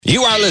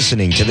You are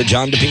listening to the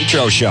John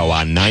DePietro Show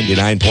on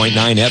 99.9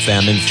 FM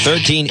and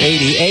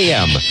 1380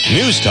 AM.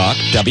 News Talk,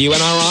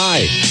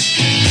 WNRI.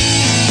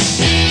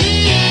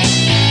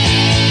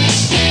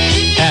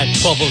 At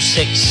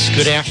 12:06,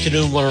 good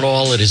afternoon, one and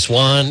all. It is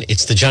Juan.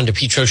 It's the John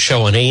DePietro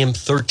Show on AM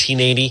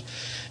 1380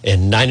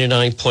 and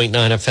 99.9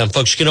 FM.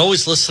 Folks, you can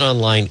always listen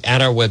online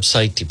at our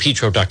website,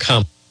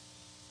 DePietro.com.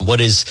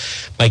 What is,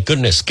 my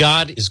goodness,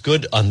 God is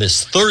good on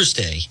this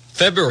Thursday,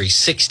 February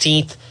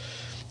 16th.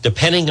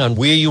 Depending on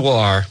where you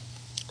are,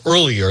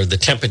 earlier, the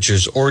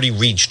temperature's already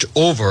reached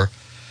over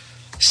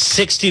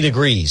 60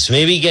 degrees,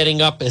 maybe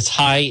getting up as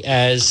high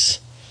as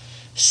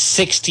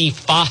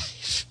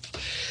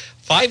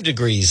 5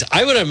 degrees.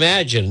 I would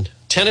imagine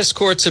tennis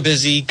courts are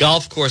busy,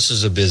 golf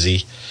courses are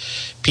busy,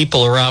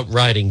 people are out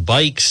riding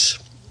bikes.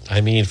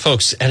 I mean,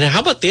 folks, and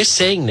how about they're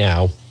saying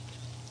now,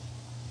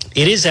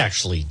 it is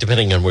actually,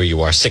 depending on where you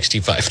are,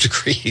 65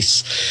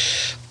 degrees.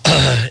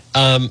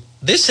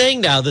 They're saying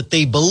now that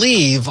they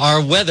believe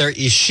our weather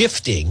is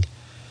shifting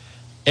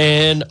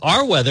and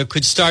our weather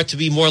could start to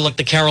be more like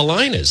the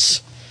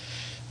Carolinas.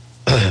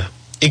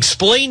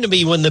 Explain to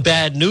me when the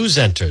bad news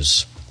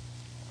enters.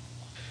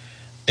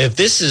 If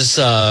this is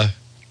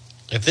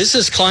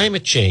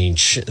climate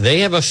change,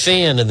 they have a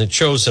fan in the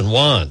chosen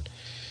one.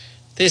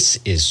 This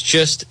is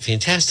just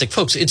fantastic.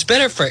 Folks, it's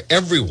better for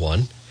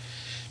everyone.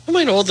 I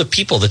mind all the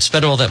people that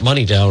spend all that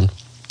money down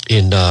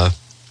in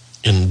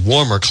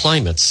warmer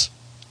climates.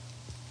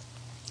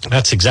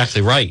 That's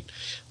exactly right.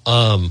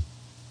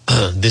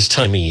 This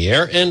time of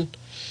year. And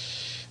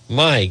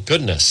my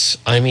goodness,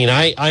 I mean,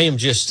 I am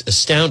just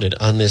astounded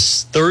on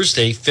this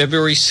Thursday,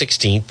 February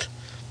 16th,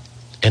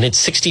 and it's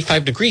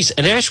 65 degrees.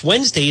 And Ash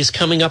Wednesday is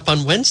coming up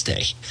on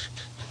Wednesday.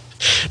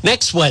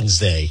 Next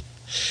Wednesday.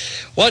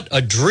 What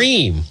a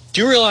dream.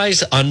 Do you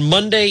realize on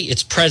Monday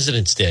it's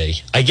President's Day?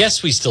 I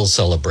guess we still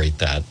celebrate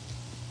that.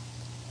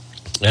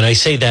 And I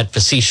say that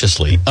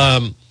facetiously.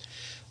 And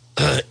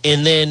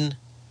then,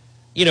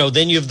 you know,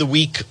 then you have the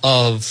week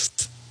of,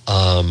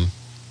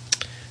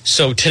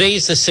 so today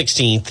is the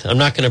 16th. I'm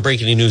not going to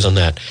break any news on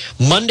that.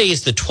 Monday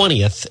is the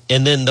 20th,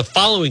 and then the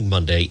following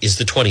Monday is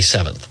the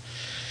 27th.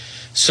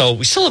 So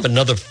we still have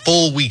another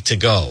full week to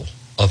go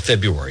of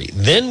February.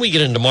 Then we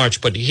get into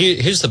March, but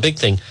here's the big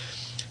thing.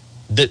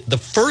 The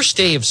first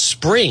day of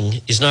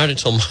spring is not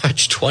until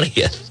March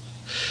 20th.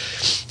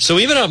 So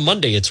even on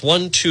Monday, it's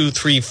 4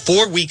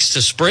 weeks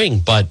to spring,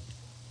 but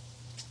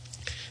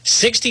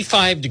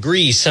 65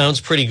 degrees sounds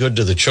pretty good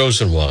to the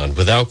chosen one,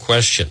 without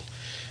question.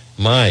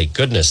 My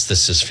goodness,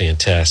 this is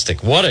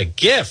fantastic. What a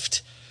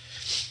gift.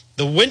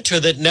 The winter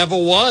that never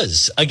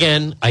was.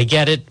 Again, I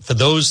get it. For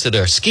those that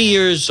are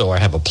skiers or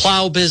have a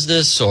plow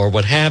business or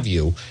what have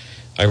you,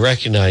 I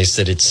recognize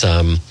that it's,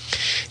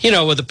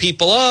 with the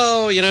people,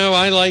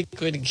 I like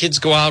when kids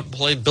go out and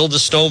play, build a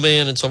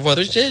snowman and so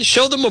forth.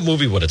 Show them a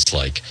movie what it's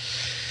like.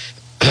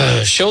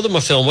 Show them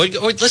a film.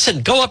 Or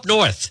listen, go up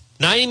north,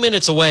 90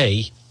 minutes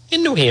away.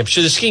 In New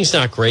Hampshire, the skiing's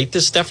not great.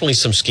 There's definitely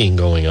some skiing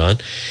going on.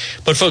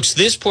 But, folks,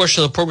 this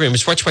portion of the program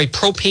is brought to you by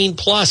Propane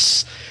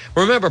Plus.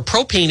 Remember,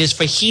 propane is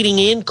for heating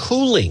and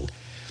cooling.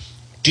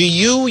 Do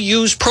you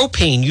use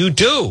propane? You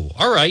do.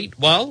 All right.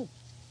 Well,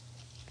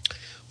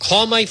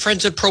 call my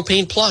friends at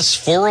Propane Plus,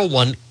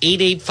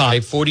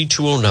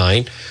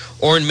 401-885-4209,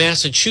 or in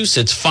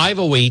Massachusetts,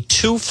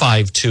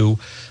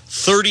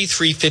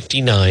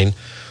 508-252-3359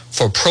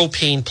 for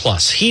Propane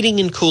Plus. Heating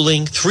and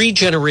cooling, 3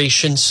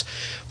 generations.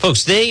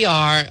 Folks,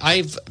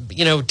 I've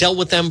dealt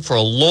with them for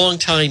a long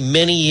time,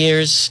 many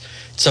years.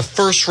 It's a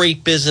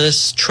first-rate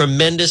business,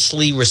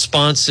 tremendously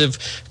responsive,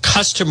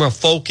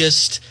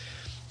 customer-focused.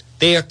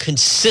 They are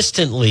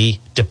consistently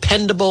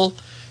dependable,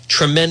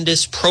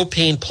 tremendous.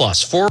 Propane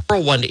Plus,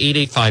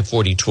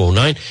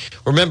 401-885-4209.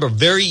 Remember,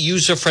 very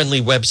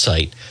user-friendly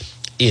website.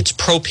 It's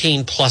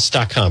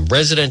propaneplus.com.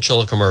 Residential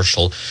or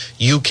commercial,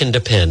 you can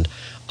depend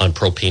on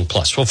Propane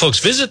Plus. Well, folks,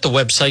 visit the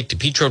website,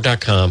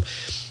 DePietro.com.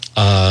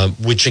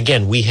 Which,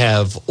 again, we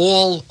have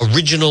all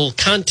original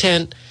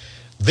content,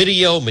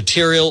 video,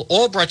 material,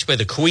 all brought to you by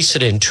the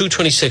Cohasset Inn,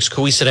 226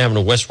 Cohasset Avenue,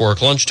 West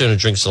Warwick. Lunch, dinner,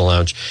 drinks in the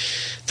lounge.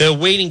 They're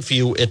waiting for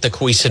you at the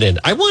Cohasset Inn.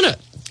 I want to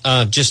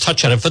just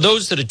touch on it. For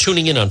those that are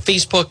tuning in on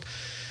Facebook,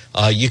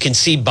 you can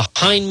see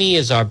behind me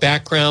is our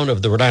background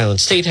of the Rhode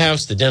Island State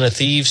House, the Den of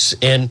Thieves.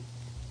 And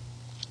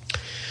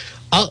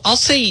I'll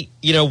say,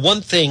 one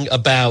thing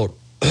about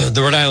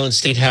the Rhode Island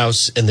State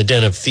House and the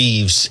Den of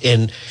Thieves,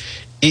 and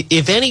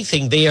if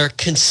anything, they are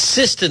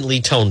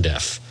consistently tone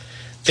deaf.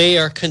 They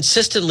are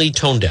consistently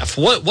tone deaf.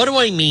 What do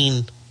I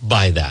mean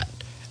by that?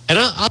 And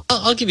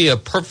I'll give you a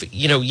perfect,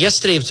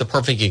 yesterday was a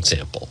perfect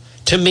example.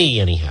 To me,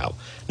 anyhow.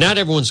 Not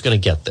everyone's going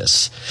to get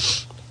this.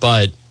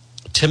 But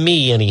to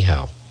me,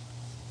 anyhow.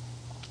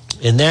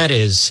 And that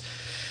is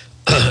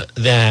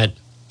that,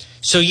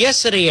 so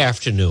yesterday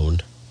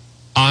afternoon,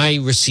 I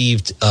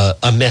received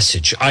a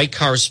message. I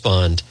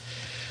correspond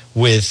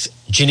with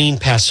Janine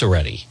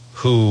Passaretti,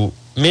 who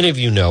many of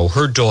you know,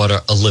 her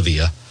daughter,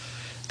 Olivia.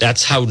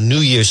 That's how New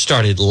Year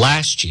started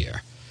last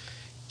year.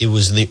 It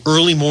was in the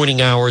early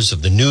morning hours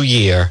of the new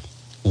year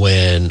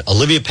when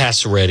Olivia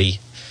Passaretti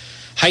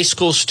high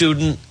school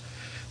student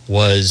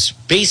was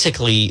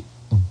basically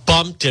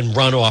bumped and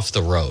run off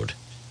the road.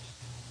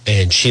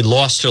 And she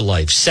lost her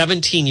life,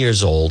 17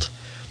 years old.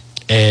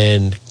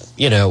 And,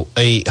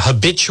 a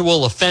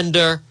habitual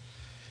offender,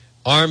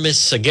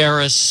 Armis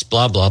Sagaris,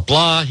 blah, blah,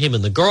 blah, him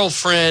and the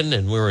girlfriend,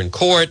 and we were in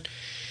court.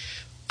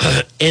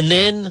 And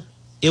then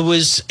it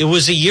was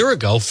a year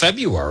ago,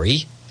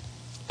 February,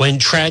 when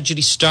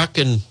tragedy struck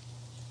in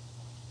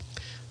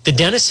the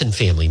Dennison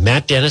family.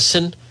 Matt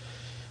Dennison,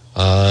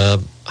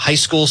 high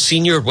school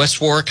senior at West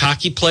Warwick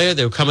hockey player.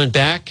 They were coming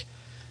back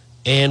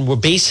and were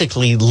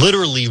basically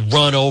literally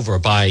run over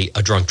by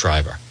a drunk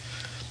driver,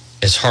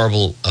 as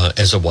horrible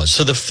as it was.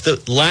 So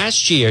the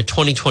last year,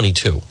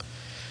 2022,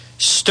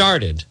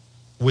 started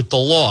with the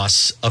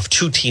loss of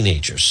 2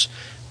 teenagers.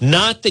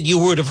 Not that you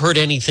would have heard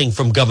anything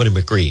from Governor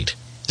McGreed.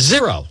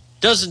 Zero.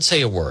 Doesn't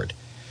say a word.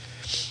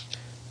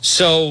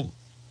 So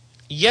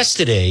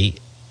yesterday,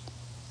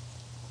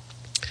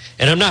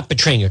 and I'm not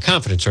betraying her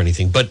confidence or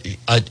anything, but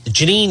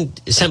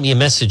Janine sent me a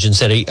message and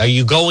said, are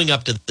you going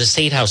up to the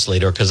State House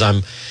later? Because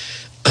I'm,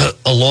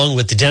 along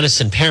with the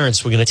Dennison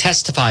parents, we're going to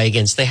testify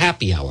against the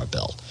happy hour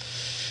bill.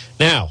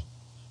 Now,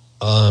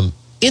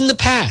 in the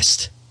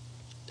past,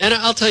 and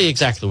I'll tell you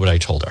exactly what I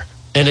told her.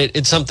 And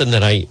it's something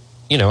that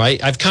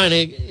I've kind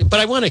of, but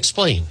I want to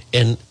explain.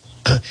 And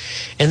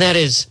that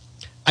is,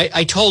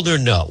 I told her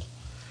no.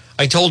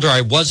 I told her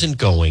I wasn't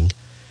going.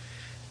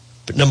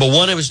 But number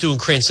one, I was doing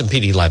Cranston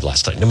PD Live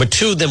last night. Number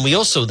two, then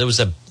there was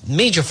a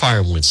major fire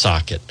in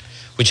Woonsocket,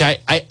 which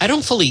I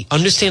don't fully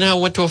understand how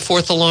it went to a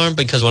 4th alarm,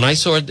 because when I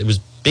saw it, it was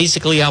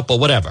basically out, but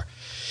whatever.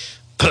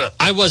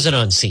 I wasn't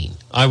on scene.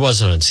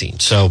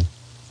 So,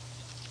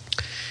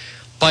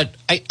 but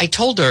I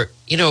told her,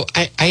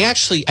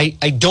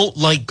 I don't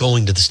like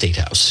going to the State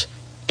House.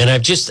 And I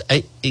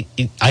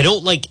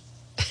don't like,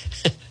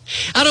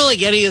 I don't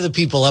like any of the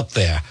people up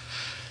there.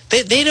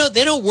 They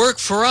don't work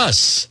for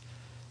us.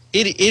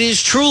 It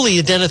is truly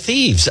a den of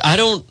thieves.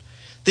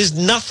 There's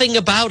nothing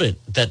about it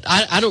that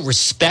I don't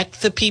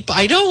respect the people.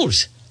 I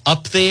don't.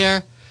 Up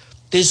there,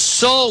 there's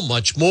so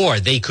much more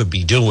they could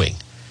be doing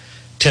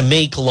to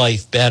make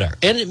life better.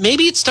 And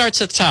maybe it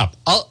starts at the top.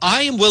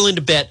 I am willing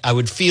to bet I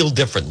would feel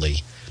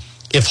differently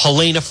if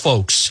Helena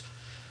Foulkes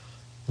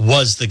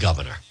was the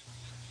governor.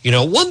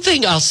 One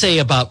thing I'll say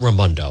about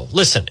Raimondo,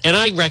 listen, and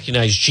I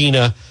recognize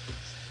Gina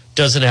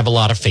doesn't have a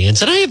lot of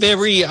fans, and I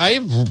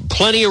have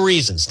plenty of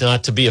reasons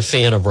not to be a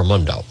fan of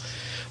Raimondo.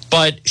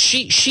 But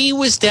she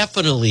was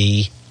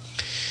definitely,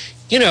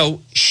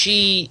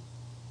 she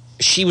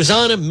was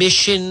on a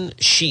mission.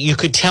 You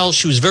could tell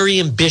she was very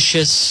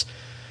ambitious.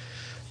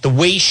 The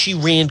way she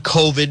ran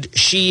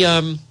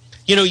COVID,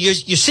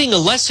 you're seeing a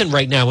lesson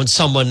right now in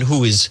someone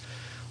who is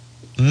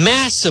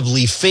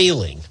massively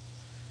failing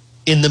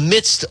in the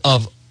midst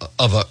of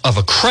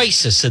a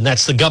crisis, and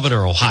that's the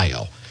governor of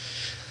Ohio.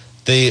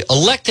 The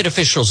elected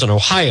officials in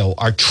Ohio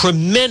are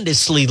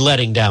tremendously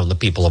letting down the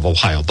people of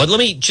Ohio. But let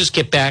me just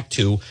get back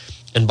to,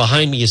 and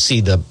behind me you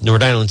see the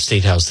Rhode Island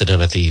State House, the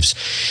Den of Thieves,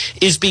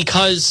 is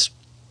because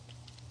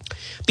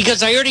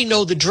I already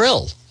know the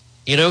drill,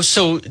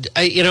 so, and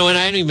I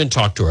didn't even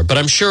talk to her, but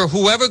I'm sure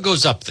whoever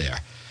goes up there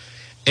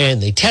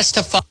and they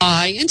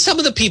testify, and some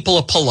of the people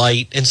are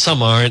polite and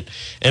some aren't,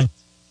 and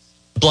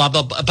blah,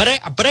 blah, blah. But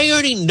I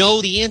already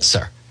know the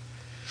answer.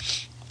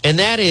 And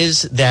that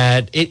is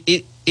that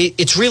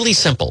it's really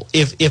simple.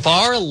 If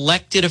our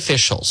elected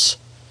officials,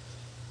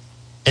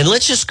 and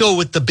let's just go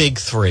with the big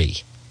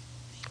 3,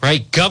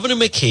 right? Governor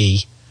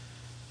McKee,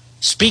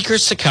 Speaker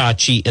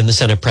Shekarchi, and the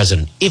Senate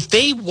President, if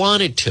they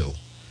wanted to,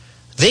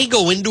 they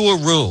go into a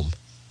room,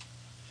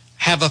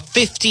 have a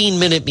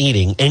 15-minute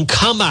meeting, and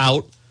come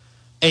out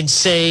and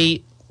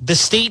say, the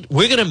state,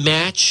 we're going to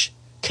match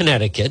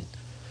Connecticut,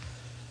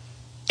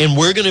 and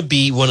we're going to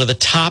be one of the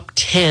top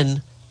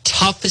 10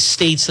 toughest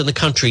states in the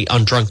country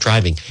on drunk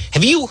driving.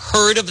 Have you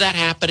heard of that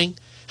happening?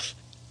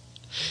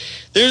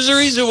 There's a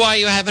reason why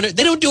you haven't.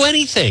 They don't do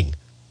anything.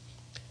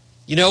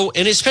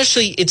 And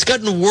especially it's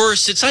gotten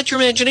worse. It's not your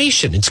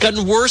imagination. It's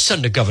gotten worse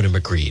under Governor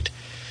McGreed.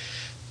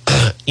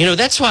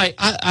 That's why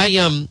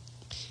I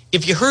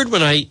if you heard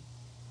when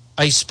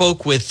I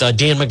spoke with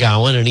Dan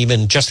McGowan and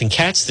even Justin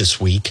Katz this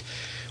week,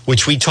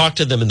 which we talked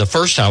to them in the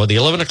first hour, the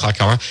 11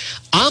 o'clock hour,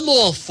 I'm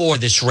all for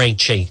this rank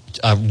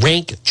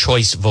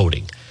choice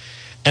voting.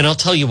 And I'll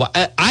tell you what,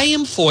 I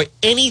am for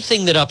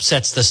anything that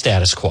upsets the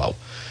status quo.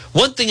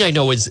 One thing I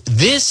know is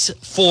this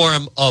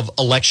form of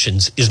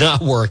elections is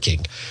not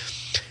working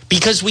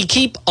because we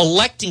keep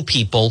electing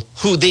people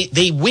who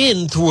they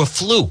win through a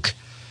fluke.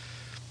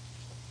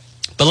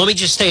 But let me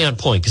just stay on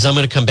point because I'm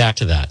going to come back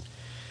to that.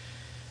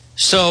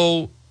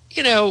 So,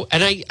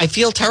 and I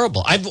feel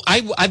terrible.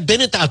 I've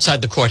been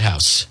outside the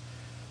courthouse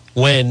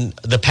when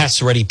the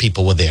Passeretti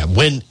people were there,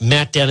 when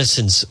Matt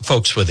Dennison's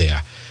folks were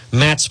there,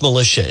 Matt's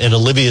militia and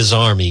Olivia's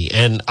army,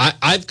 and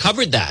I've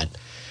covered that.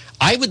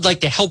 I would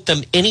like to help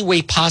them any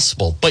way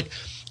possible, but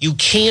you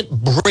can't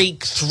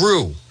break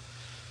through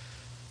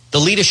the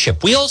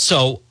leadership. We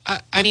also,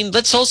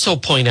 let's also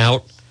point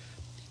out,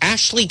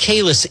 Ashley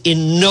Kalis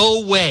in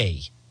no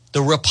way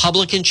the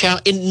Republican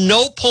challenge, in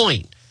no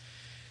point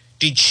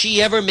did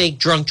she ever make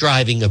drunk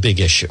driving a big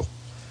issue.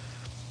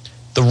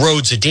 The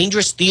roads are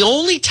dangerous. The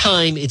only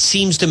time it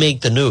seems to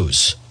make the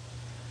news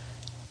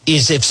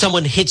is if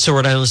someone hits a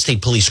Rhode Island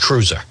State Police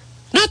cruiser.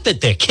 Not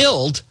that they're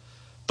killed,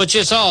 but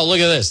just, oh, look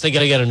at this. They got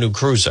to get a new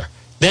cruiser.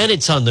 Then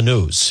it's on the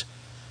news.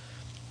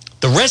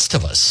 The rest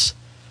of us.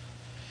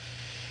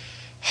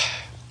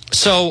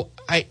 So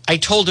I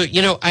told her,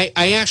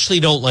 I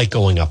actually don't like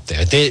going up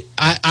there.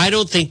 I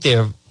don't think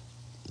they're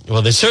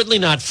certainly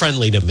not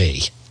friendly to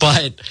me.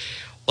 But,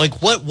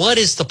 like, what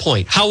is the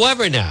point?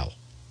 However now,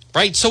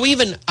 right? So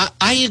even,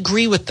 I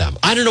agree with them.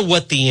 I don't know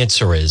what the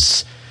answer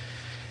is.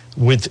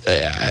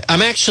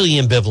 I'm actually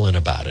ambivalent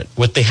about it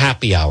with the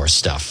happy hour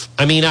stuff.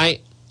 I mean,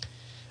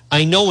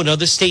 I know in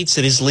other states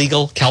it is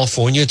legal.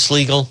 California, it's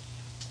legal.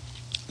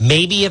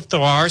 Maybe if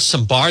there are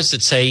some bars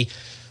that say,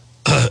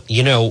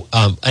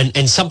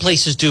 and some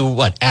places do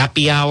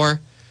happy hour,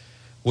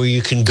 where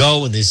you can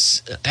go and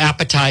there's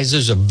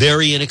appetizers are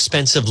very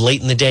inexpensive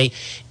late in the day.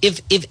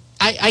 If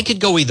I could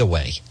go either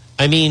way.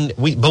 I mean,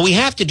 but we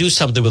have to do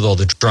something with all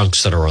the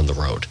drunks that are on the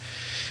road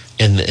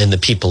and the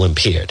people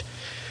impaired.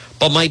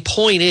 But my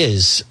point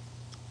is,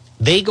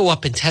 they go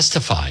up and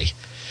testify,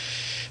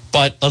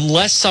 but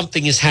unless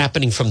something is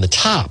happening from the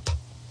top,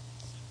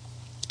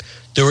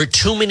 there are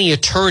too many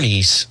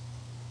attorneys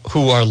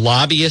who are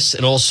lobbyists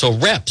and also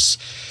reps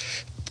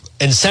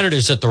and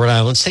senators at the Rhode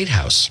Island State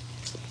House.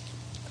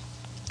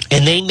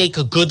 And they make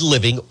a good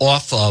living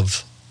off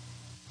of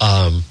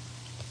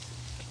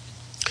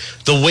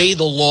the way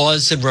the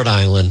laws in Rhode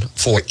Island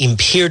for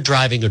impaired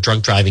driving or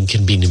drunk driving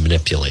can be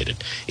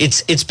manipulated.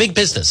 It's big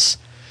business.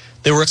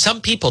 There are some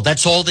people,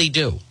 that's all they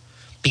do,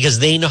 because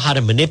they know how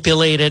to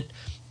manipulate it.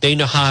 They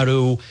know how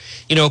to,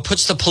 it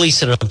puts the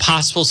police in an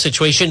impossible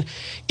situation.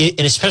 And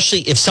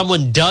especially if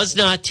someone does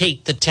not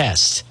take the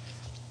test,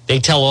 they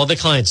tell all the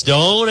clients,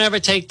 don't ever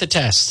take the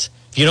test.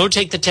 If you don't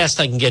take the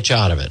test, I can get you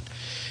out of it.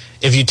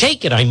 If you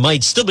take it, I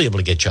might still be able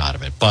to get you out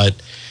of it.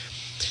 But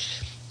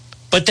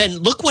then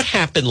look what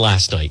happened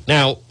last night.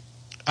 Now,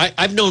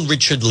 I've known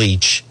Richard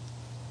Leach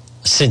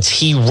since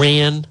he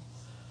ran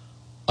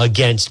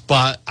against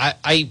Bob.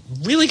 I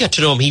really got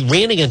to know him. He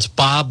ran against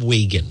Bob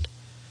Wiegand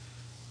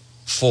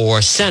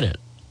for Senate.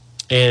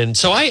 And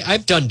so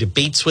I've done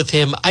debates with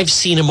him. I've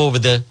seen him over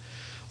the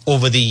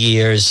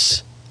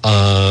years.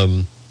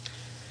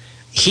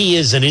 He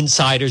is an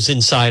insider's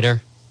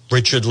insider,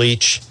 Richard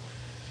Leach.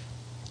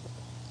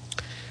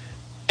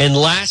 And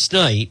last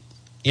night,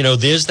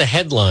 there's the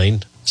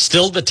headline,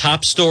 still the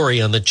top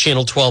story on the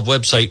Channel 12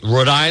 website,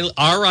 Rhode Island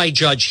RI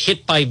judge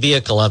hit by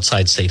vehicle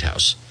outside State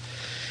House.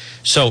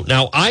 So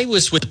now I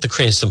was with the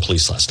Cranston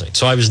Police last night,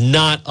 so I was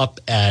not up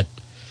at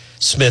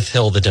Smith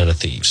Hill, the Den of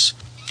Thieves.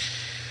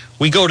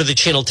 We go to the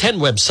Channel 10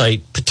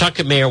 website.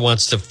 Pawtucket mayor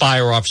wants to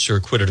fire officer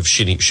acquitted of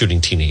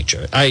shooting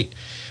teenager.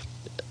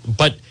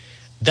 But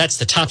that's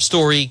the top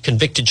story.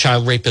 Convicted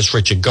child rapist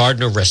Richard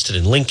Gardner arrested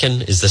in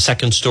Lincoln is the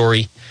second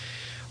story.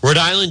 Rhode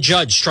Island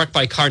judge struck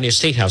by car near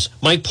State House.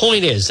 My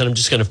point is, and I'm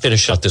just going to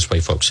finish out this way,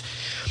 folks,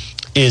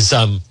 is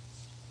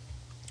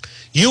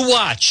you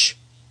watch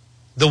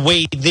the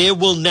way there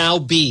will now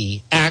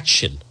be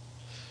action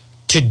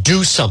to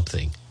do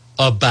something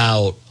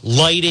about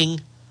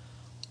lighting,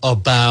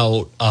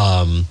 about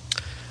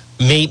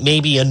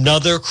maybe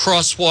another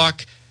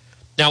crosswalk.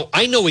 Now,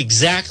 I know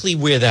exactly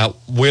where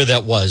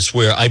that was,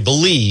 where I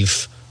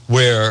believe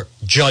where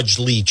Judge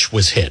Leach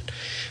was hit,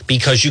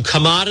 because you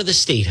come out of the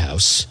State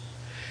House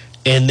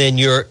and then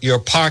you're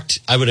parked,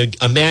 I would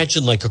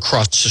imagine, like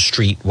across the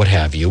street, what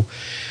have you.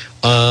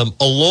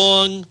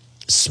 Along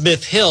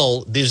Smith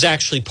Hill, there's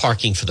actually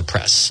parking for the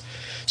press.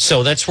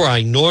 So that's where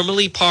I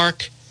normally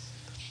park.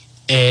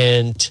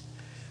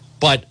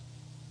 But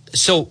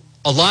so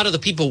a lot of the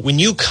people, when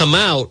you come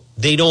out,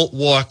 they don't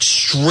walk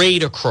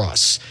straight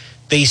across.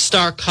 They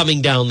start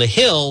coming down the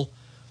hill,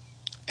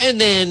 and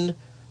then,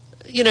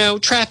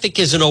 traffic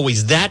isn't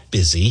always that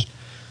busy.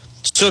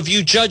 So if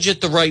you judge it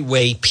the right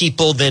way,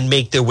 people then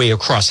make their way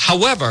across.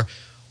 However,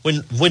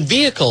 when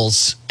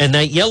vehicles and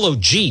that yellow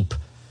Jeep,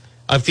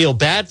 I feel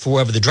bad for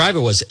whoever the driver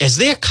was, as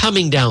they're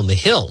coming down the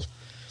hill,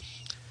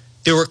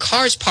 there were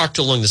cars parked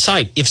along the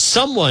side. If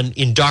someone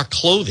in dark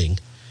clothing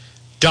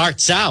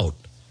darts out,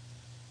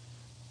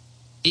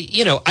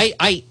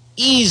 I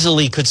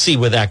easily could see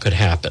where that could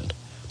happen.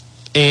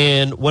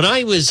 And when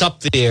I was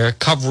up there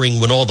covering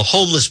when all the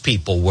homeless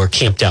people were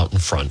camped out in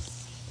front,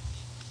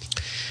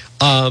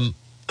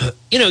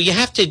 you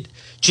have to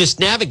just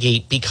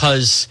navigate,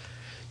 because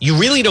you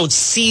really don't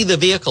see the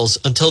vehicles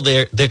until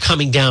they're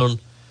coming down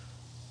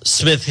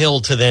Smith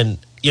Hill to then,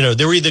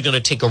 they're either going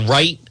to take a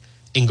right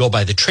and go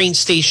by the train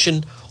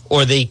station,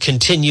 or they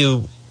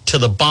continue to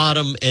the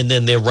bottom and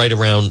then they're right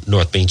around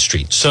North Main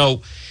Street.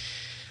 So,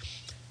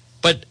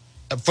 but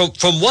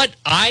from what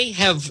I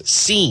have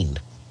seen,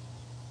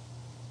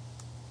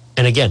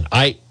 and again,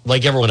 I,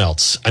 like everyone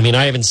else, I mean,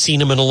 I haven't seen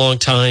him in a long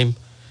time.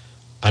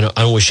 I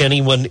don't wish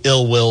anyone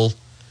ill will.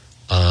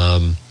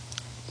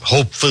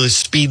 Hope for the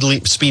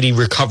speedy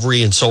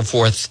recovery and so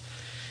forth.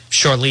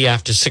 shortly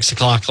after 6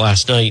 o'clock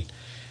last night.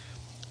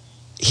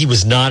 He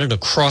was not in a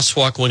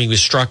crosswalk when he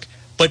was struck.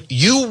 But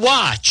you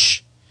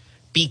watch,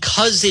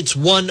 because it's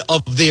one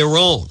of their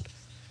own,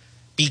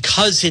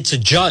 because it's a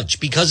judge,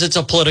 because it's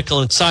a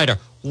political insider,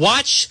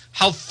 watch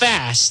how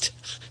fast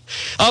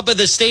up at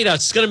the State House,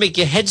 it's going to make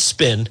your head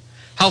spin,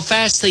 how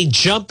fast they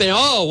jump in.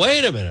 Oh,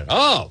 wait a minute.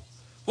 Oh,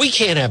 we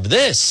can't have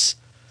this.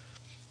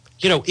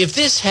 If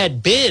this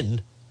had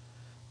been,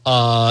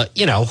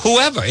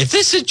 whoever, if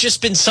this had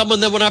just been someone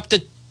that went up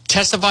to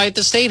testify at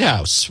the State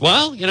House,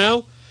 well,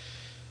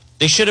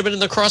 they should have been in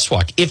the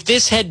crosswalk. If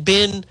this had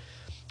been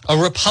a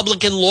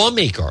Republican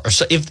lawmaker, or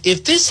so,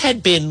 if this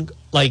had been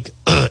like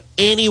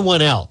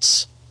anyone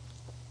else,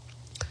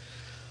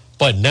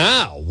 but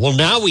now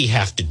we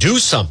have to do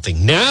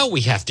something. Now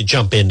we have to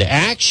jump into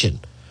action.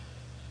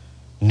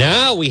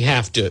 Now we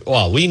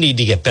need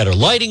to get better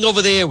lighting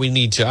over there.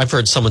 I've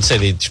heard someone say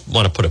they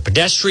want to put a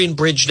pedestrian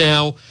bridge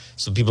now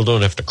so people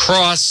don't have to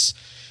cross.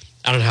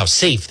 I don't know how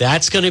safe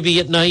that's going to be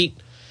at night.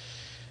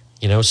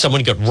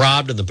 Someone got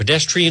robbed on the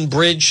pedestrian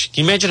bridge.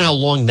 Can you imagine how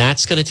long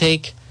that's going to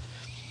take?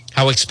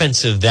 How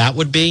expensive that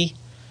would be?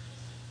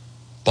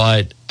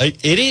 But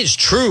it is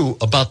true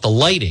about the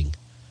lighting.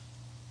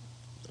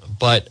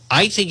 But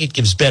I think it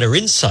gives better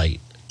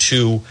insight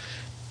to,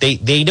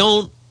 they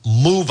don't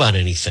move on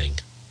anything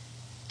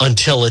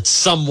until it's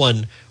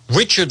someone.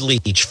 Richard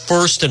Leach,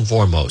 first and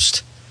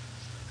foremost,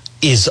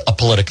 is a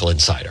political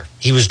insider.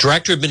 He was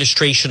director of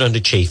administration under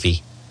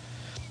Chafee,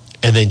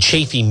 and then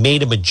Chafee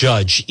made him a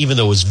judge, even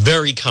though it was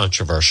very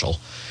controversial.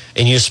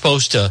 And you're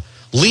supposed to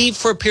leave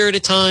for a period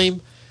of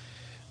time.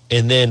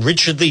 And then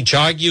Richard Leach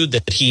argued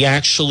that he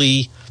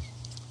actually,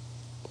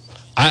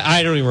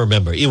 I don't even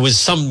remember. It was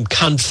some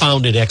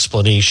confounded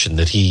explanation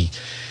that he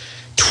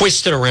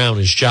twisted around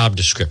his job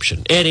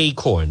description. Ed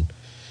Acorn,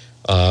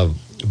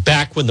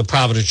 back when the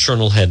Providence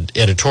Journal had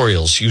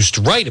editorials, used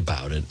to write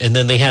about it. And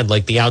then they had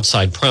like the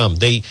outside prom.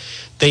 They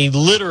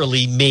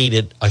literally made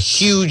it a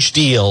huge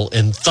deal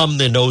and thumbed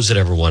their nose at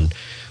everyone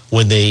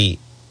when they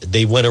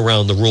went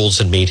around the rules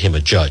and made him a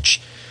judge.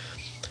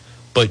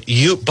 But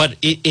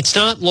it's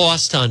not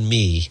lost on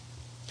me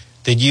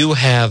that you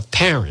have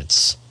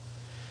parents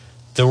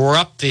that were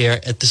up there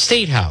at the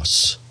State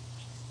House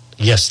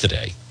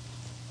yesterday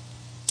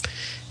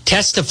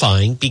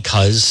testifying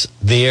because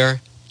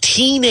their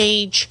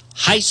teenage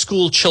high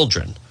school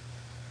children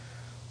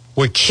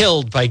were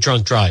killed by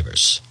drunk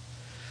drivers.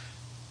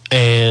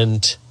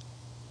 And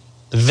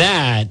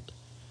that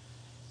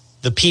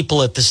the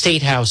people at the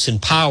State House in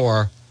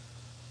power,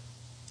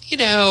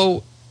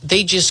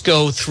 they just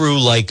go through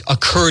like a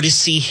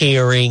courtesy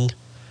hearing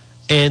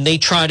and they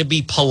try to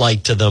be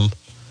polite to them,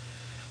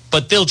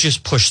 but they'll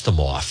just push them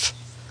off.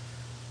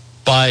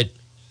 But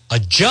a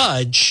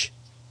judge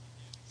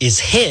is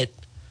hit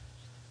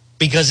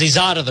because he's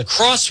out of the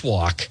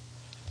crosswalk,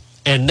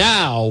 and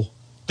now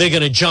they're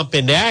going to jump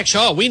into action.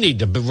 Oh, we need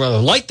to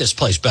light this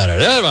place better.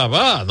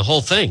 And the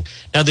whole thing.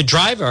 Now, the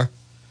driver,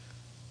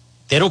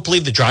 they don't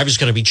believe the driver's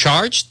going to be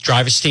charged.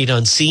 Driver stayed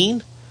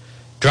unseen.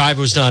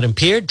 Driver was not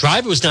impaired.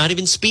 Driver was not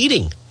even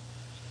speeding.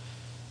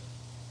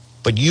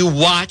 But you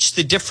watch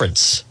the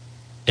difference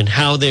in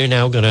how they're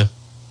now going to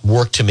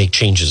work to make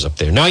changes up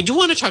there. Now, I do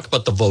want to talk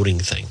about the voting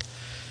thing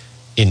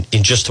in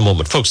just a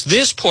moment. Folks,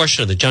 this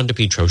portion of the John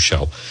DePietro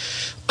Show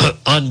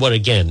on what,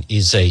 again,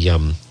 is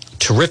a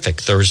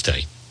terrific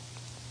Thursday.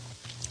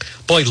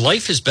 Boy,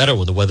 life is better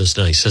when the weather's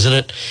nice, isn't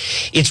it?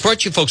 It's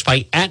brought to you, folks,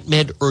 by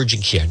AtMed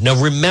Urgent Care.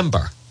 Now,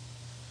 remember,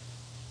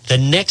 the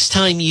next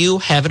time you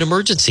have an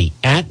emergency,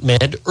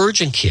 AtMed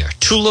Urgent Care,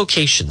 2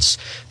 locations,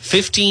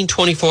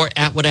 1524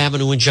 Atwood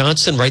Avenue in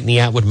Johnson, right in the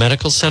Atwood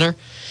Medical Center,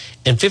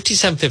 and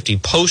 5750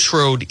 Post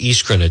Road,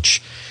 East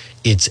Greenwich.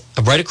 It's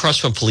right across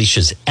from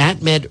Felicia's.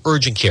 AtMed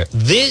Urgent Care.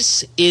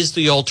 This is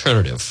the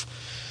alternative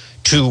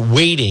to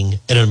waiting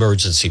in an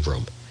emergency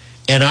room.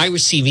 And I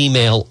receive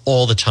email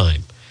all the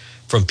time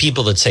from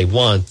people that say,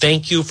 Juan,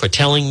 thank you for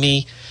telling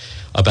me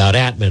about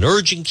AtMed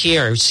Urgent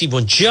Care. I received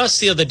one just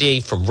the other day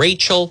from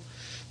Rachel,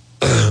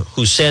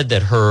 who said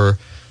that her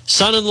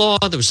son-in-law,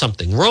 there was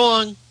something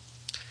wrong.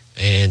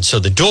 And so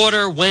the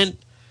daughter went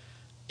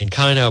and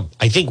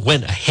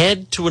went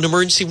ahead to an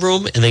emergency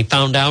room, and they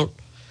found out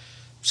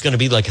it was going to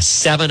be like a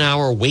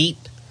 7-hour wait.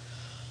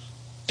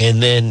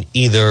 And then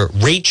either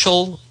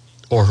Rachel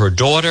or her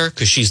daughter,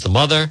 because she's the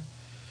mother,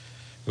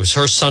 it was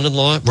her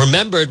son-in-law,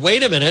 remembered,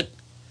 wait a minute,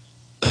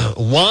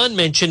 Juan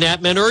mentioned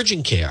AtMed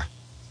Urgent Care.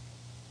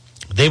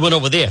 They went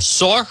over there,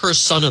 saw her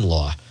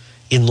son-in-law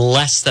in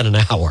less than an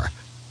hour.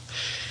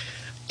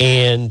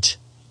 And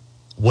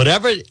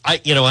whatever,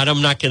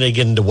 I'm not going to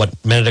get into what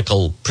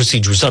medical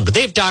procedure was done, but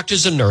they have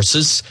doctors and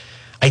nurses.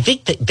 I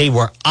think that they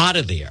were out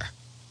of there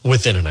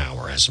within an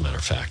hour, as a matter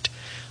of fact.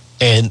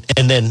 And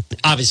then,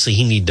 obviously,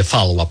 he needed to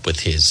follow up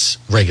with his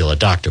regular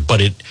doctor.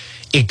 But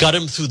it got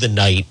him through the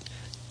night.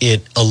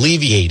 It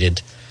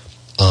alleviated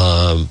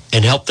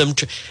and helped them.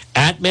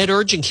 AtMed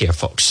Urgent Care,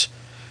 folks,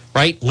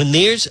 right? When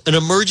there's an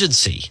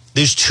emergency,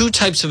 there's 2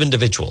 types of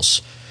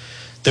individuals.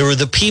 There are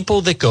the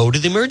people that go to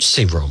the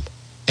emergency room,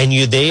 and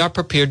they are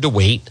prepared to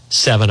wait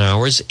 7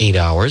 hours, 8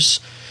 hours.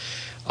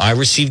 I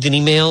received an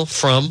email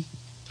from,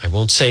 I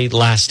won't say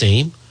last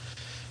name,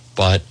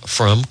 but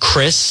from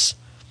Chris,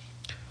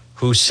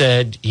 who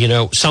said,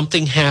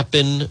 something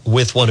happened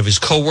with one of his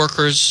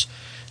coworkers.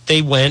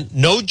 They went,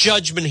 no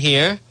judgment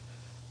here,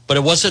 but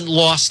it wasn't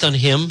lost on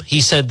him.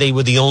 He said they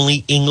were the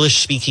only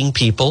English-speaking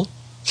people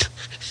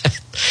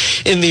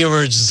in the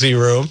emergency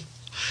room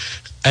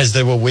as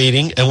they were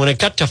waiting. And when it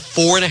got to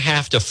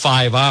 4.5 to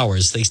 5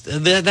 hours,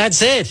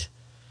 that's it.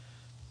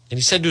 And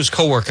he said to his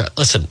coworker,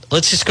 listen,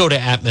 let's just go to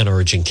AtMed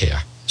Urgent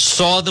Care.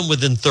 Saw them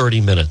within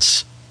 30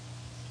 minutes.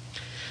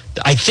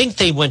 I think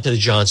they went to the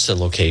Johnston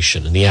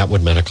location in the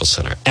Atwood Medical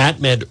Center.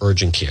 AtMed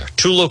Urgent Care.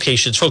 2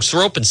 locations. Folks,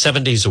 they're open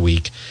 7 days a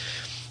week.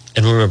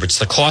 And remember, it's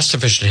the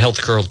cost-efficient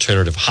healthcare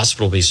alternative,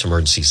 hospital-based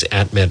emergencies,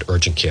 AtMed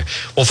Urgent Care.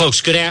 Well,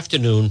 folks, good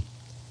afternoon.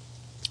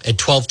 At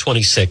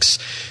 12:26,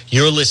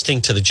 you're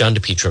listening to the John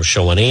DePietro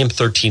Show on AM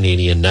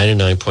 1380 and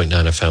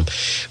 99.9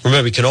 FM.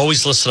 Remember, you can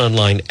always listen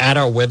online at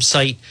our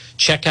website.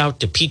 Check out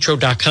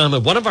DePietro.com.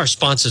 And one of our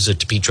sponsors at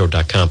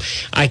DePietro.com,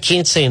 I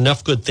can't say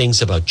enough good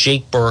things about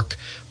Jake Burke,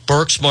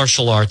 Burke's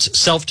Martial Arts,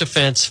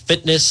 self-defense,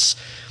 fitness.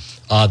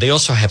 They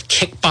also have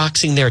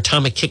kickboxing there,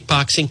 Atomic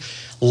Kickboxing.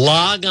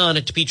 Log on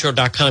at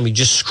DePietro.com. You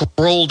just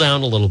scroll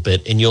down a little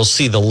bit and you'll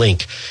see the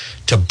link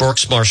to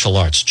Burke's Martial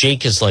Arts.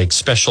 Jake is like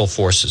Special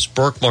Forces.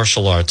 Burke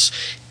Martial Arts,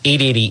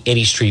 880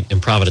 80th Street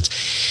in Providence.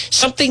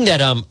 Something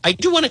that I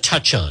do want to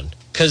touch on,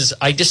 because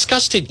I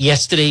discussed it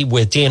yesterday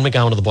with Dan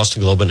McGowan of the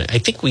Boston Globe, and I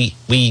think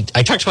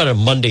I talked about it on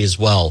Monday as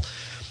well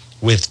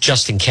with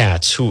Justin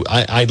Katz, who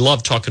I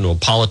love talking to him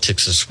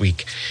politics this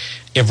week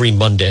every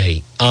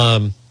Monday.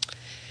 And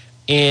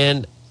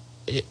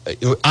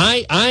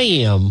I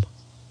am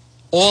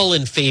all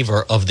in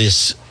favor of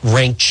this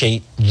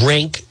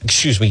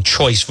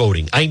choice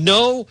voting. I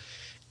know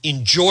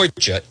in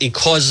Georgia it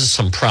causes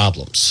some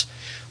problems,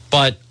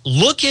 but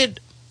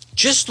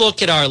just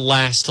look at our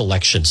last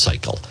election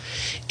cycle.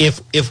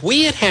 If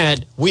we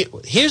had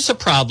here's a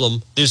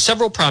problem. There's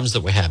several problems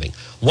that we're having.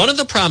 One of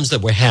the problems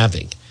that we're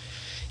having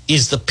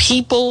is the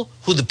people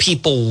who the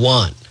people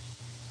want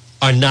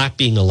are not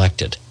being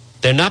elected.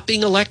 They're not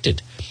being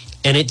elected,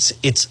 and it's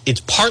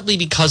partly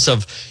because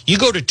of, you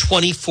go to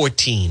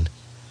 2014.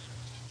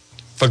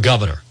 For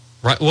governor,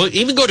 right? Well,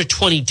 even go to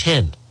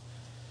 2010.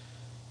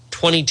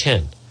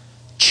 2010.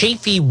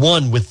 Chafee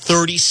won with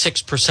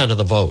 36% of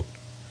the vote.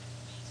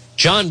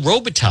 John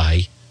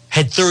Robitaille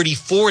had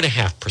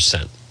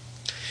 34.5%.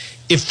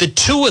 If the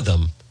two of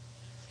them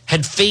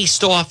had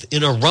faced off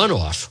in a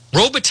runoff,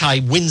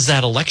 Robitaille wins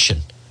that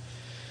election.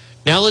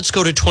 Now let's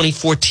go to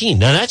 2014.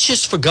 Now that's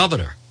just for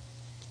governor.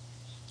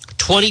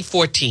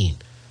 2014.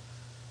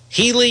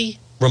 Healy,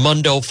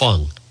 Raimondo,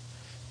 Fung.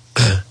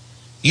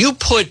 You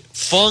put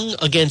Fung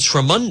against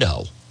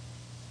Raimondo,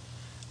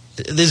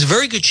 there's a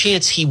very good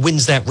chance he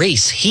wins that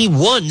race. He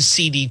won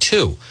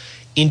CD2.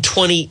 In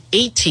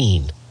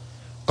 2018,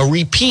 a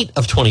repeat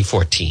of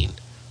 2014,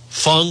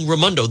 Fung,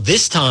 Raimondo.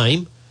 This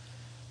time,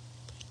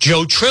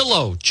 Joe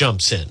Trillo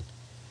jumps in.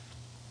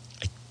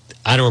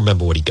 I don't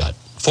remember what he got.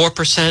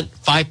 4%,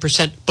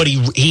 5%, but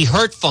he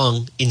hurt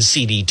Fung in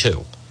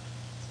CD2.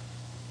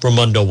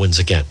 Raimondo wins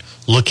again.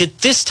 Look at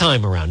this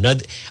time around. Now,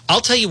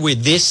 I'll tell you where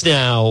this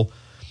now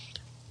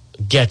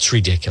gets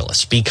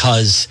ridiculous,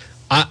 because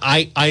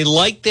I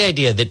like the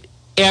idea that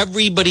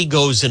everybody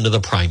goes into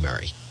the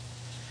primary,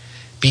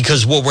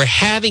 because what we're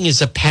having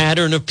is a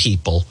pattern of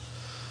people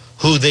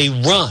who they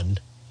run,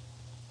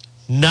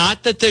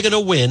 not that they're going to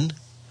win,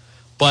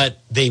 but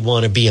they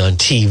want to be on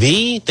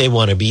TV, they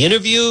want to be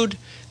interviewed,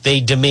 they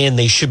demand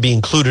they should be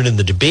included in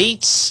the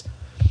debates.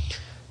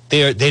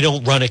 They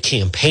don't run a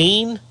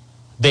campaign,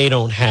 they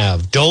don't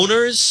have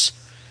donors,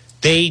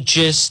 they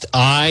just,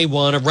 I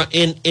want to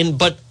run,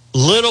 but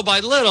little by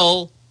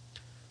little,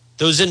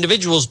 those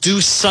individuals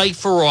do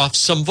cipher off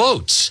some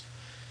votes.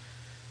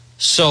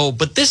 So,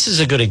 but this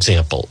is a good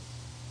example.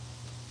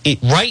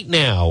 Right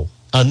now,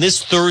 on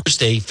this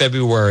Thursday,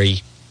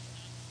 February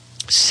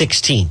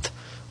 16th,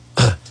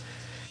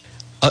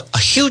 a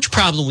huge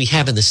problem we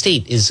have in the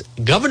state is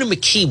Governor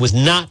McKee was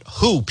not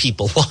who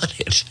people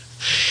wanted.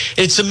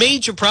 It's a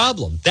major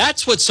problem.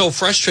 That's what's so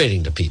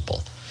frustrating to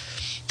people.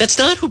 That's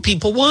not who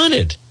people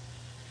wanted.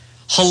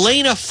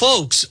 Helena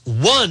Foulkes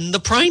won the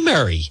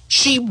primary.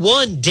 She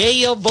won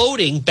day of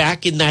voting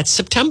back in that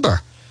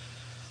September.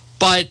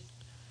 But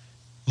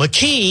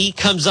McKee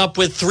comes up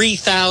with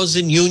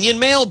 3,000 union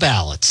mail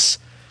ballots.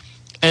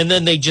 And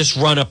then they just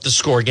run up the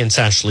score against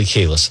Ashley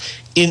Kalus.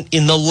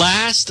 In the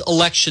last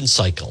election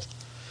cycle,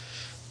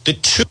 the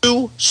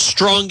two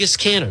strongest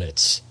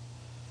candidates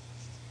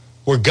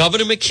were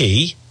Governor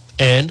McKee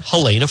and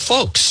Helena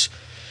Foulkes.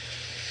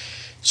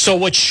 So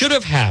what should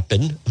have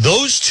happened,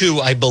 those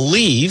two, I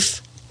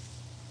believe,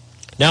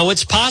 now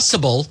it's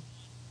possible,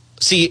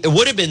 see, it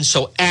would have been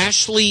so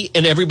Ashley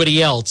and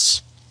everybody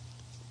else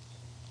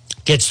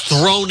gets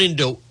thrown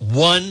into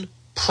one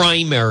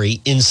primary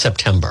in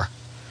September.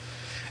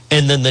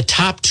 And then the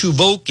top two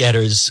vote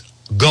getters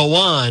go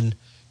on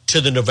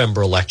to the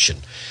November election.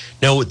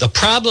 Now,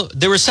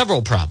 there are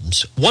several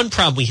problems. One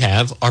problem we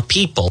have are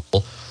people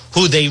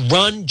who they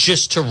run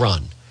just to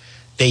run.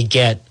 They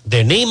get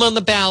their name on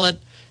the ballot.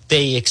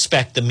 They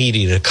expect the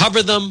media to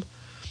cover them.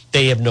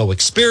 They have no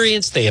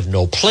experience. They have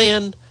no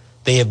plan.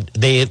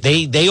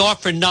 They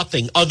offer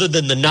nothing other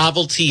than the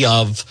novelty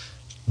of,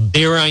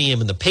 there I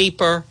am in the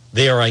paper,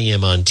 there I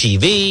am on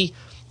TV,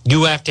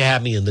 you have to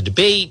have me in the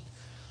debate,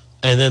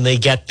 and then they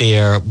get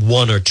their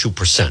 1 or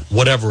 2%,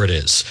 whatever it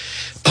is.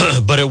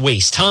 But it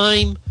wastes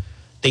time.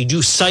 They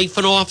do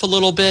siphon off a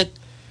little bit.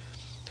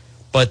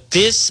 But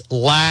this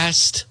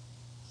last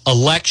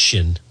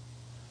election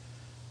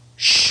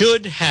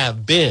should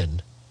have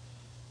been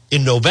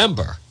in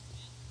November.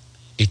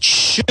 It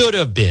should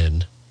have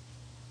been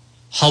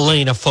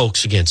Helena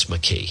Foulkes against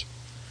McKee.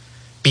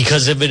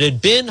 Because if it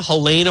had been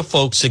Helena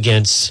Foulkes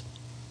against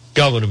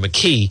Governor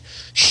McKee,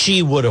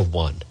 she would have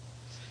won.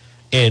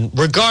 And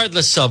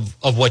regardless of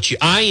what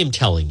I am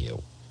telling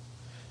you,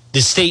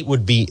 the state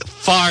would be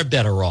far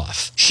better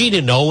off. She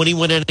didn't owe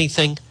anyone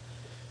anything.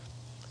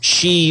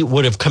 She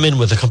would have come in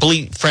with a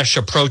complete fresh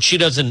approach. She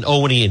doesn't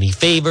owe any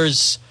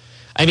favors.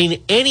 I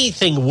mean,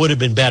 anything would have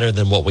been better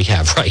than what we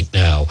have right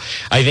now,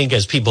 I think,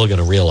 as people are going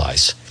to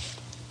realize.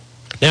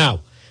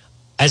 Now,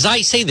 as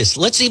I say this,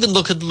 let's even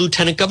look at the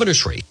lieutenant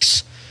governor's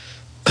race.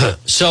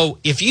 So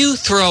if you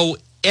throw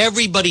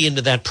everybody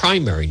into that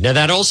primary, now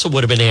that also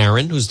would have been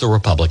Aaron, who's the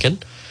Republican,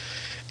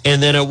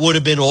 and then it would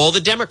have been all the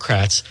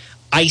Democrats,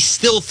 I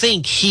still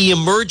think he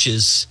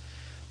emerges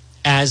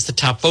as the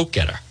top vote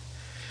getter.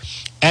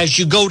 As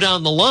you go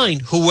down the line,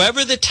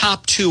 whoever the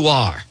top two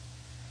are,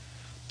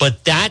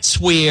 but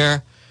that's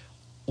where,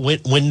 when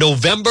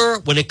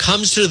it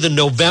comes to the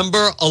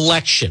November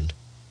election,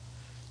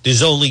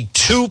 there's only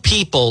two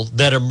people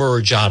that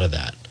emerge out of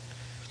that.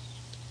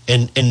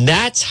 And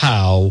that's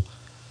how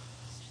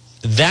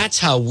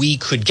we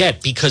could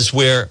get, because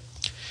we're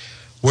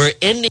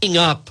ending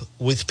up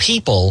with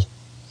people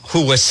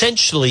who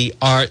essentially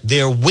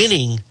they're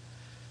winning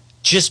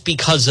just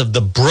because of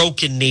the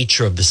broken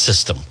nature of the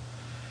system.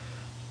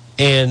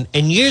 And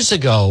years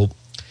ago,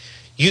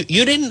 you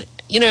didn't,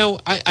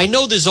 I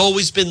know there's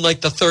always been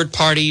like the third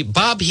party.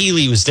 Bob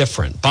Healy was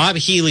different. Bob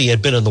Healy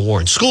had been on the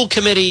Warren School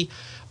Committee.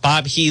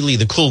 Bob Healy,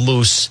 the cool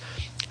moose,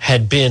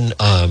 had been,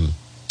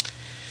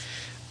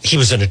 he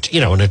was an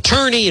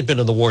attorney, had been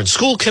on the Warren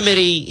School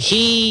Committee.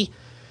 He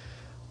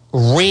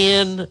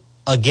ran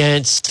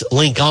against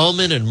Link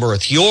Ullman and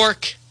Mirth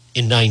York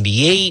in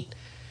 98.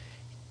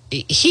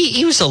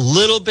 He was a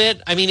little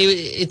bit,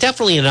 it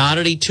definitely an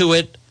oddity to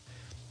it.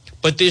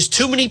 But there's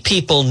too many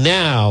people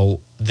now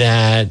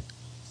that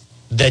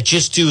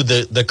just do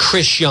the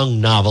Chris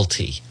Young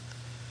novelty.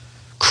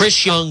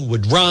 Chris Young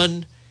would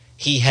run.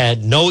 He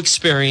had no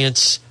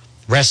experience.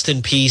 Rest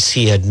in peace.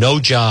 He had no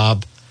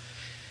job.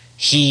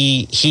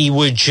 He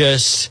would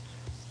just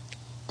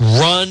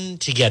run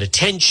to get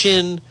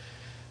attention,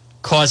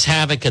 cause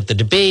havoc at the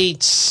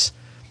debates.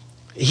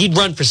 He'd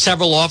run for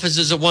several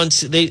offices at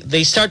once.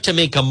 They start to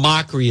make a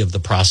mockery of the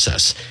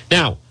process.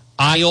 Now,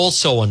 I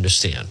also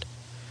understand.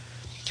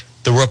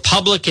 The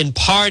Republican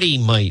Party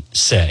might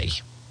say,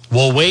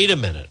 well, wait a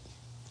minute.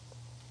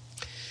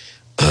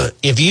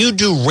 If you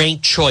do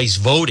ranked choice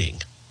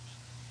voting,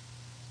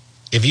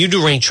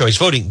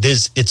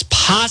 it's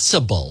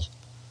possible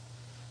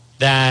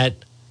that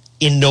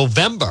in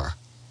November,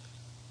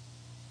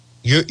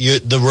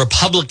 the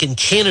Republican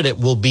candidate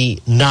will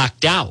be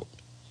knocked out.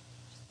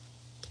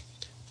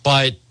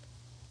 But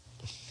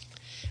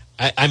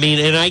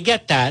and I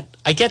get that.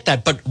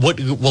 But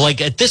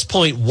at this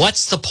point,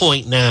 what's the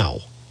point now?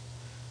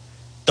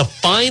 The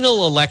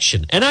final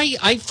election, and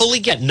I fully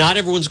get not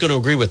everyone's going to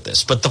agree with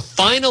this, but the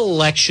final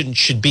election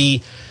should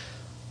be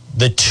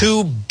the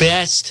two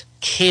best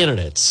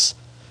candidates,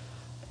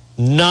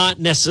 not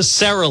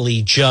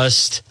necessarily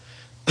just,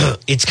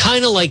 it's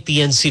kind of like the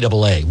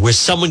NCAA, where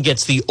someone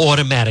gets the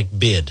automatic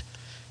bid,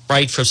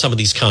 right, for some of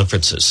these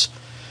conferences.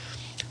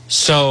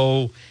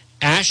 So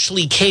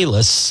Ashley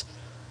Kalis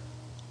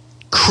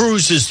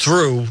cruises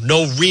through,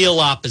 no real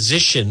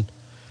opposition,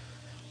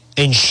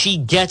 and she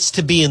gets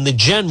to be in the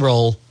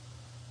general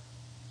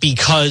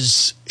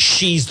because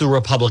she's the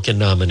Republican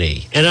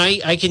nominee. And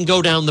I can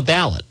go down the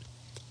ballot.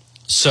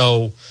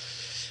 So,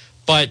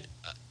 but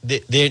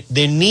there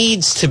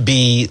needs to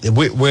be,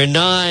 we're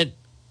not,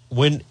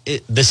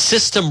 the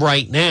system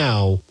right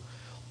now,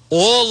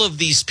 all of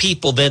these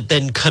people that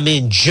then come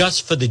in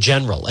just for the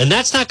general, and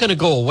that's not going to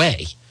go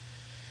away.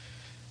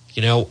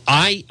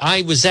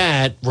 I was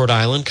at Rhode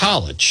Island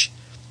College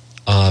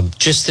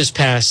just this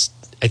past,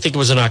 I think it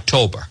was in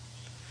October.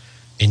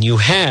 And you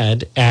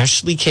had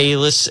Ashley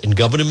Kalis and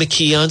Governor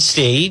McKee on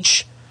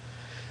stage.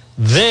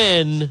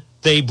 Then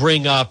they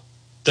bring up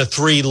the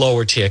three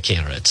lower tier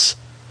candidates.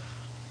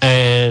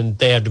 And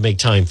they have to make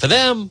time for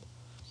them.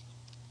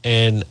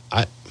 And,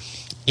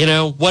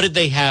 what did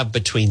they have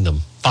between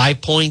them?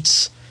 5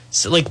 points?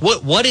 So,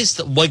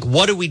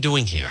 what are we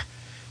doing here?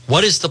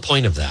 What is the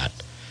point of that?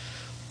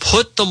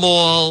 Put them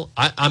all,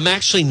 I'm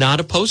actually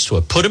not opposed to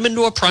it. Put them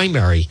into a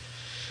primary.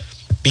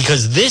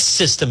 because this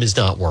system is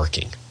not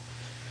working.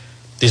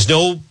 There's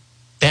no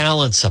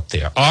balance up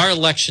there. Our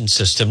election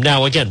system,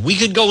 now again, we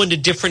could go into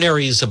different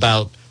areas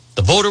about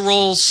the voter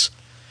rolls,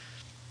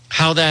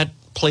 how that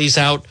plays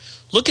out.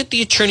 Look at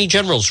the Attorney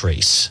General's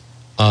race.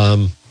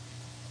 In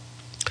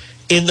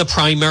the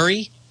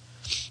primary,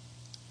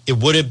 it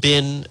would have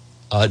been,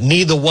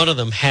 neither one of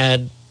them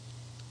had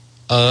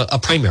a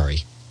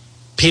primary.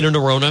 Peter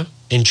Neronha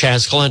and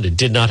Chaz Kalenda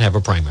did not have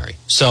a primary.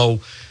 So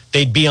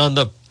they'd be on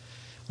the,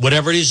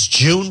 whatever it is,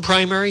 June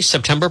primary,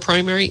 September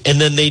primary, and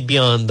then they'd be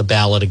on the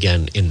ballot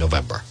again in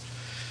November.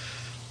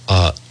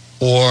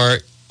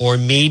 Or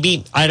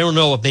maybe, I don't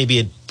know if maybe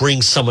it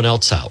brings someone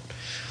else out.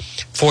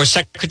 For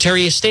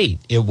Secretary of State,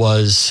 it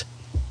was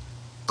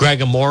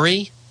Greg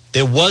Amore.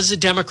 There was a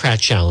Democrat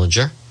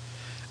challenger,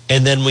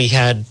 and then we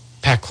had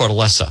Pat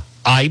Cortellessa.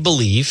 I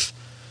believe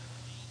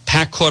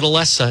Pat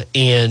Cortellessa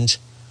and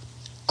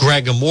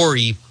Greg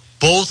Amore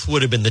both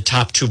would have been the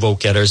top two vote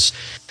getters.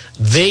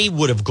 They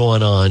would have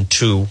gone on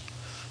to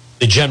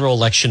the general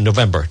election in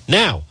November.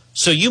 Now,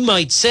 so you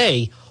might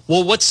say,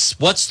 well, what's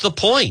the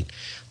point?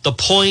 The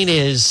point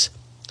is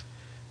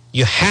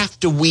you have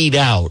to weed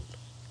out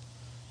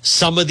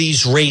some of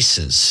these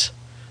races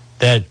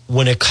that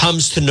when it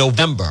comes to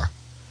November,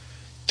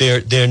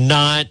 they're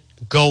not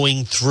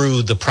going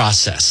through the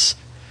process.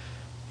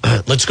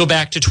 Let's go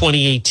back to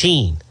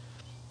 2018.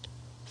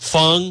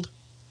 Fung,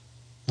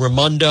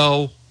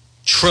 Raimondo,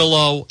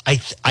 Trillo.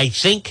 I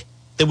think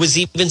there was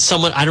even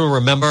someone, I don't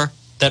remember,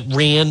 that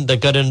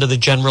got into the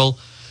general.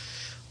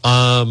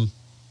 Trillo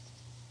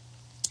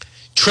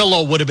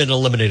would have been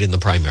eliminated in the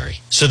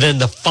primary. So then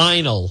the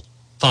final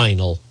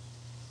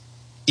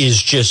is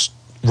just,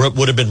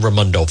 would have been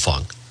Raimondo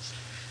Fung.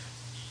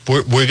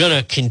 We're going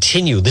to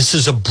continue. This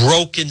is a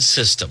broken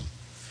system.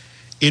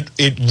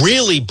 It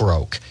really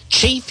broke.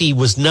 Chafee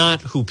was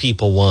not who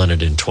people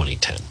wanted in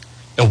 2010.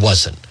 It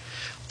wasn't.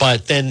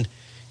 But then,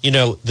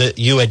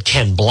 you had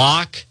Ken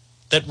Block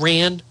that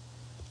ran,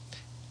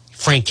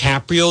 Frank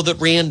Caprio that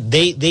ran.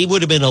 They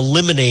would have been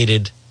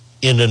eliminated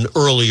in an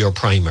earlier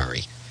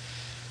primary.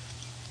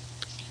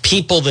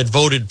 People that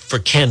voted for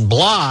Ken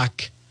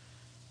Block,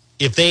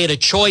 if they had a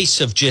choice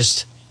of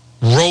just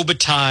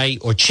Robitaille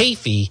or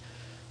Chafee,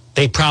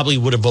 they probably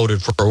would have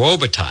voted for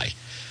Robitaille.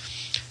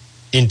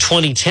 In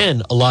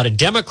 2010, a lot of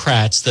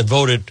Democrats that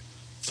voted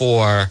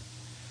for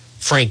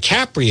Frank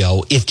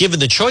Caprio, if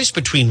given the choice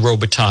between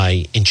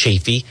Robitaille and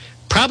Chafee,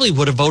 probably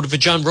would have voted for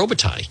John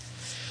Robitaille.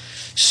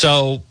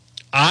 So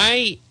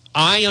I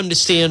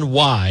understand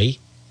why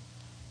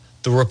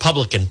the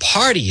Republican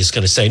Party is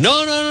going to say,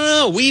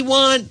 no, we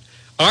want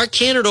our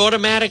candidate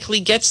automatically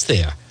gets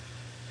there.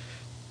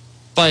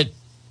 But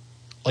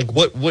like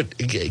what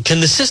can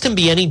the system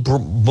be any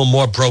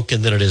more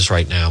broken than it is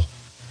right now?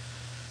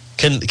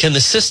 Can the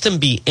system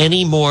be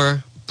any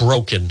more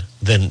broken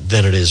than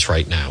it is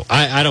right now?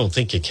 I don't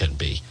think it can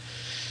be.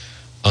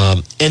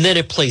 And then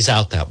it plays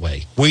out that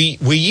way. Where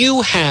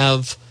you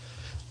have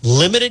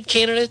limited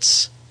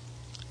candidates,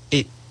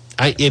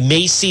 it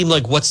may seem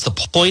like, what's the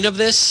point of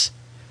this?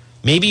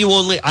 Maybe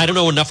I don't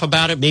know enough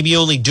about it. Maybe you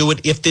only do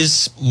it if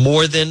there's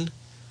more than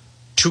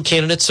two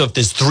candidates. So if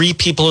there's three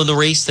people in the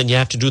race, then you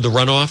have to do the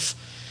runoff.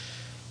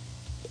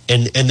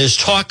 And there's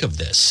talk of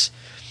this.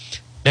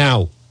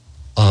 Now,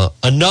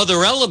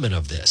 another element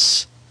of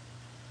this,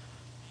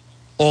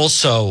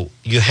 also,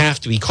 you have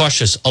to be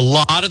cautious. A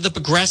lot of the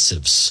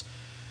progressives,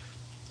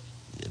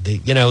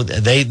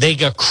 they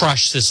got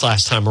crushed this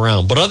last time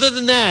around. But other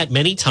than that,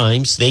 many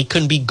times they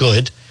can be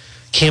good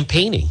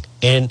campaigning.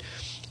 And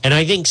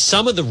I think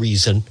some of the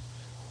reason,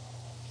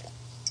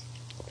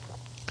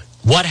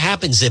 what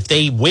happens if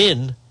they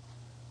win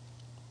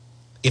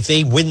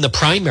the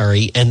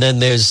primary and then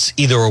there's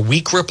either a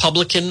weak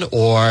Republican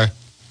or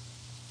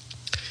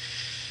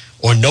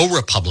no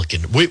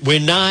Republican. We're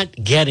not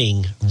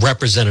getting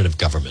representative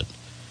government.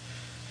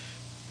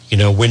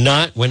 We're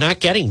not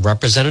getting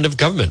representative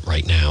government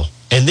right now.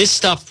 And this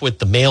stuff with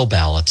the mail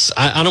ballots,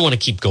 I don't want to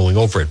keep going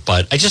over it,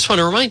 but I just want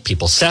to remind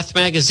people, Seth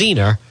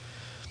Magaziner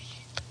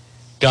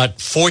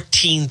got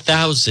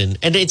 14,000,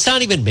 and it's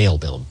not even mail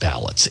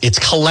ballots. It's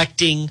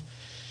collecting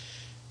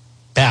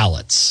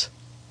ballots,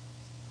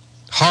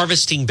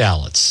 harvesting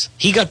ballots.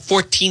 He got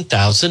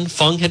 14,000.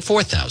 Fung had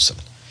 4,000.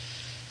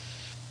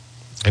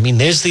 I mean,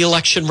 there's the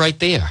election right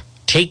there.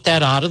 Take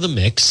that out of the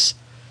mix,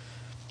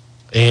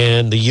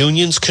 and the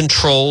unions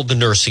control the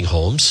nursing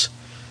homes,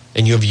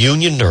 and you have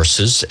union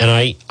nurses.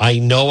 And I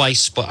know I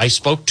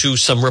spoke to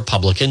some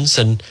Republicans,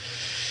 and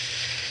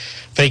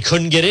they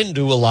couldn't get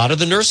into a lot of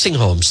the nursing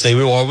homes. They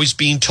were always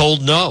being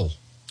told no,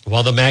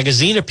 while the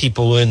Magaziner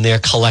people were in there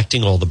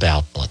collecting all the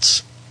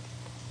ballots.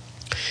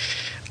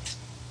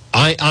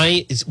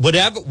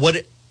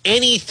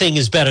 Anything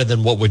is better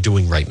than what we're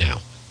doing right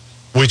now,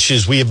 which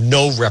is we have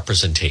no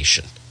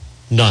representation,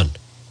 none.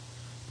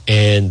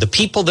 And the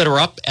people that are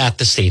up at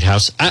the State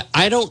House,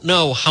 I don't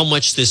know how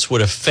much this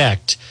would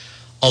affect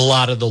a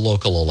lot of the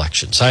local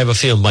elections. I have a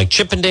feeling Mike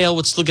Chippendale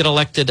would still get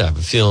elected. I have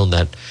a feeling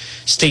that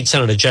State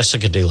Senator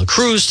Jessica De La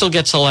Cruz still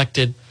gets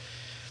elected.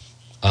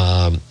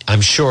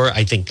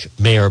 I think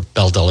Mayor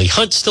Baldelli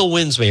Hunt still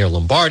wins, Mayor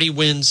Lombardi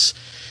wins.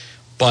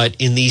 But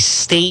in these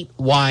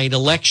statewide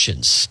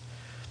elections,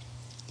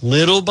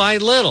 little by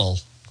little,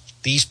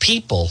 these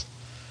people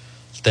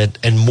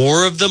and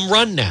more of them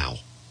run now,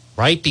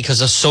 right?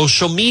 Because of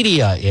social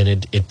media,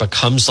 and it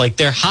becomes like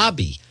their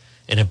hobby,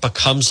 and it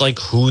becomes like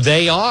who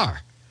they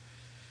are.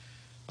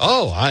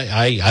 Oh,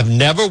 I've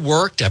never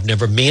worked. I've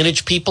never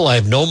managed people. I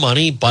have no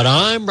money, but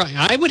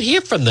I would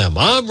hear from them.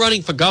 I'm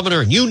running for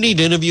governor, and you need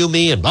to interview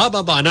me, and blah,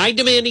 blah, blah. And I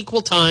demand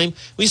equal time.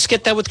 We used to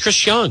get that with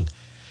Chris Young.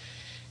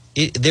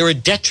 They're a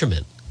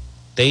detriment.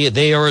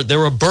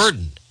 They're a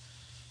burden.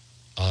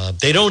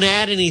 They don't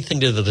add anything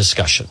to the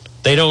discussion.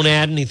 Other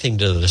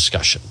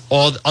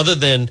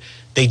than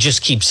they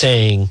just keep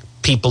saying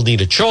people need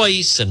a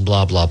choice and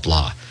blah, blah,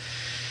 blah.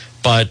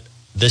 But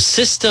the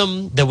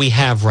system that we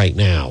have right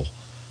now,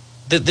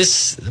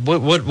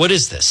 what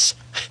is this?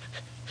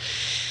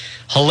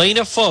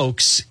 Helena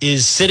Foulkes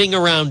is sitting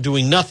around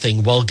doing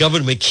nothing while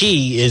Governor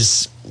McKee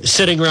is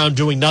sitting around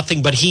doing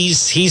nothing, but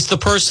he's the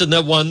person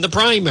that won the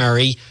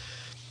primary,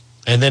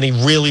 and then he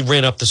really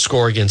ran up the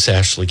score against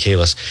Ashley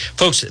Kalus.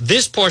 Folks,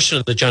 this portion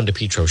of the John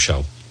DePietro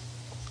Show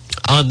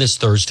on this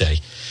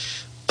Thursday,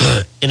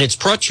 and it's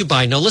brought to you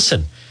by, now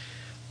listen,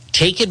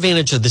 take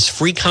advantage of this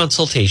free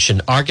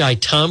consultation. Our guy,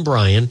 Tom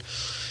Bryan,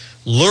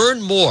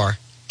 learn more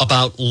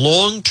about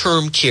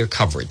long-term care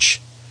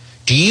coverage.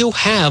 Do you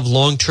have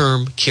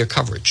long-term care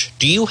coverage?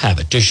 Do you have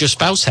it? Does your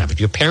spouse have it?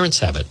 Your parents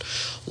have it?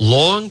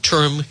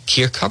 Long-term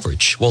care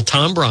coverage. Well,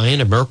 Tom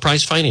Bryan,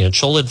 Ameriprise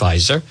Financial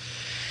Advisor,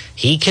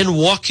 he can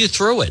walk you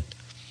through it.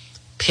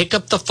 Pick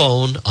up the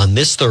phone on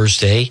this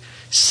Thursday.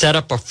 Set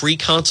up a free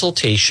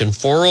consultation,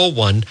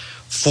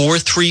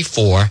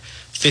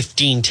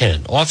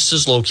 401-434-1510. Office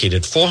is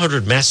located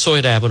 400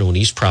 Massasoit Avenue in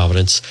East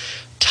Providence.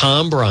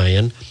 Tom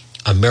Bryan,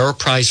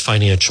 Ameriprise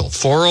Financial,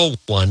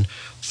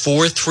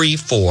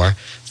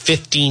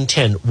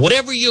 401-434-1510.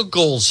 Whatever your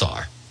goals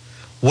are,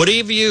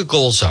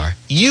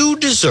 you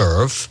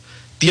deserve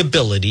the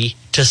ability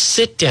to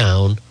sit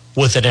down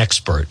with an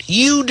expert.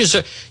 You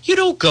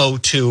don't go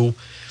to,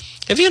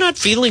 if you're not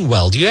feeling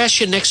well, do you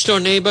ask your next door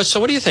neighbor, so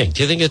what do you think?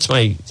 Do you think it's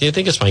my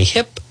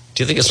hip?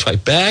 Do you think it's my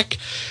back?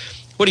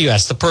 What do you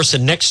ask the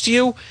person next to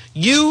you?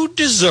 You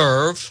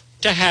deserve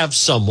to have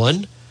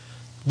someone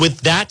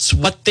that's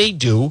what they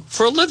do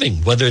for a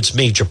living, whether it's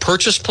major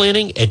purchase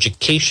planning,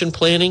 education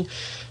planning.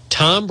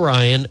 Tom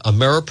Bryan,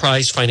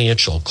 Ameriprise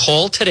Financial.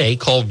 Call today.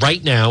 Call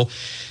right now.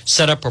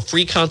 Set up a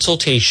free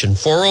consultation,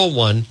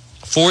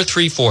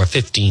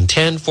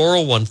 401-434-1510,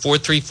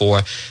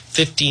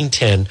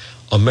 401-434-1510,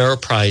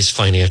 Ameriprise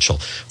Financial.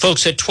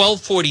 Folks, at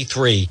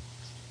 12:43,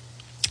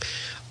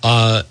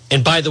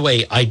 and by the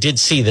way, I did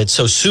see that.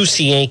 So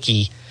Susie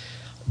Yankee,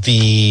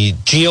 the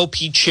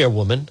GOP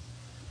chairwoman,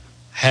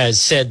 has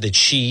said that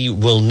she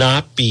will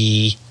not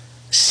be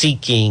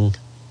seeking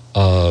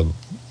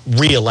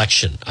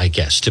re-election, I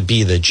guess, to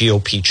be the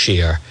GOP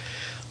chair.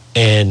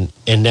 And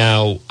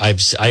now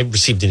I've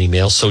received an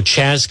email. So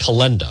Chaz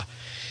Kalenda,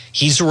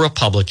 he's a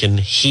Republican.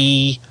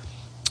 He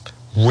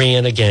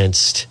ran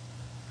against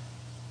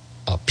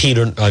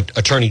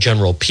Attorney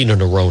General Peter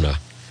Neronha.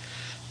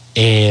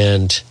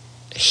 And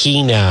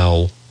he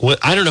now,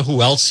 I don't know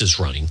who else is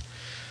running,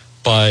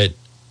 but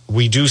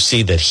we do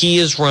see that he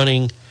is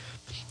running.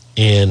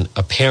 And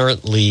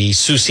apparently,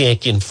 Susie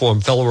Yankee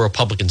informed fellow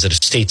Republicans at a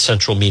state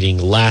central meeting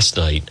last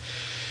night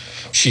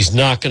she's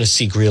not going to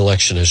seek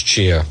re-election as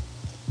chair,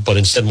 but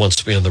instead wants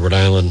to be on the Rhode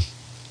Island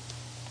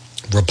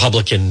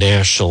Republican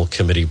National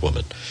Committee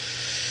woman.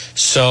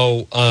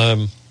 So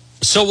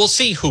we'll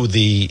see who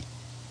the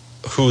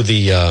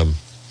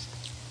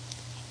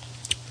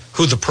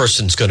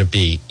person's going to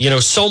be. You know,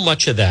 so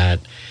much of that.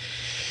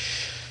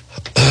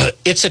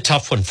 It's a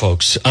tough one,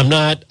 folks. I'm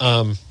not.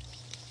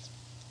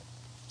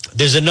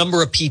 There's a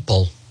number of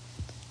people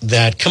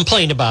that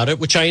complain about it,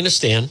 which I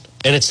understand,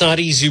 and it's not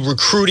easy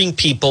recruiting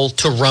people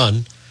to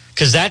run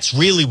because that's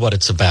really what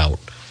it's about.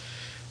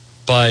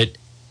 But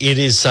it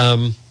is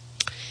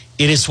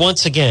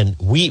once again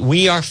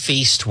we are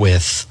faced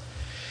with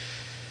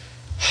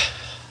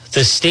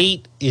the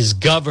state is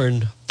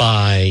governed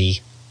by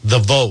the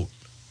vote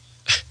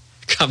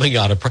coming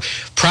out of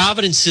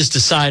Providence is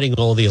deciding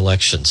all the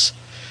elections.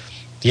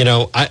 You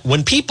know,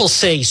 when people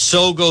say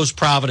so goes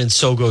Providence,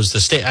 so goes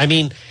the state. I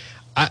mean,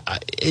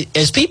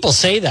 as people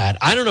say that,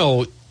 I don't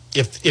know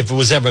if it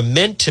was ever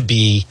meant to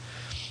be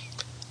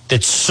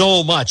that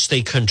so much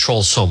they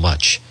control so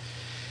much.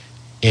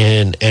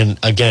 And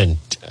again,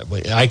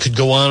 I could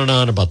go on and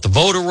on about the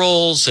voter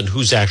rolls and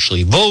who's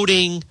actually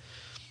voting,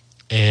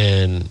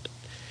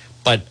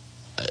 but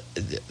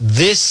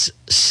this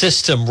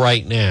system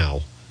right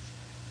now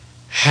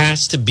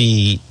has to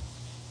be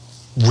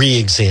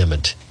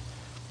re-examined.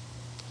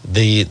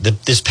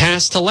 This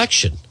past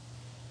election,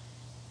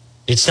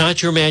 it's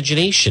not your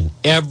imagination.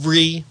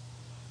 Every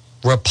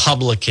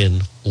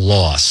Republican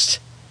lost.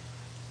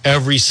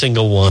 Every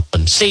single one.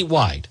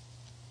 Statewide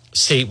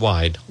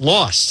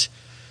lost.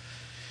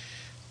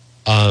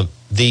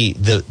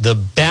 The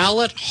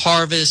ballot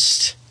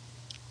harvest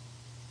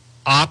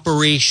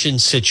operation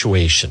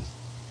situation.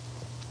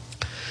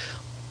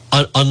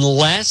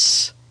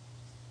 Unless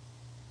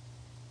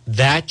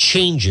that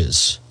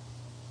changes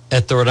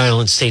at the Rhode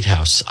Island State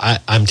House,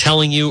 I'm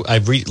telling you,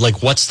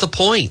 what's the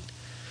point?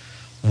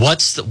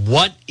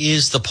 What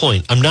is the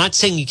point? I'm not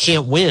saying you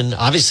can't win.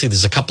 Obviously,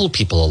 there's a couple of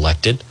people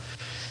elected.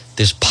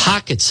 There's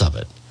pockets of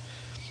it.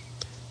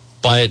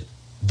 But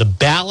the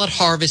ballot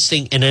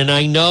harvesting, and then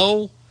I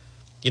know,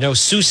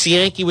 Sue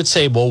Cianchi would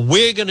say, well,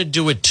 we're going to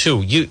do it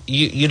too.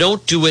 You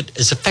don't do it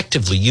as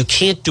effectively. You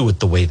can't do it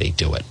the way they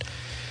do it.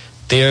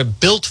 They're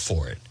built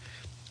for it.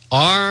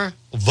 Our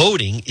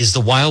voting is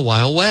the Wild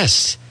Wild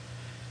West.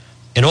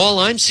 And all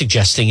I'm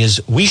suggesting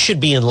is we should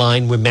be in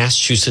line where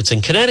Massachusetts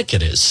and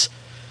Connecticut is.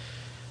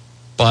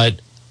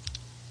 But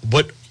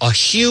what a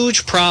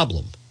huge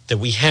problem that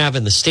we have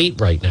in the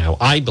state right now,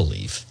 I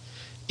believe,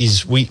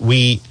 is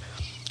they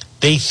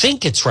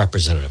think it's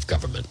representative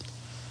government,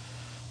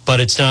 but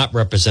it's not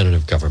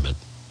representative government.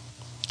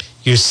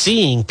 You're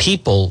seeing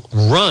people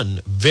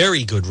run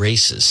very good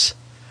races,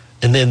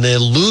 and then they're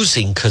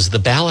losing because of the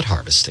ballot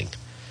harvesting.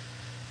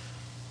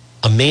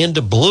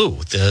 Amanda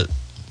Blau,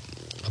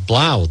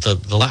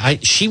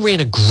 she ran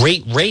a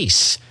great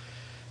race.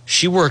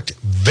 She worked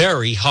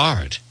very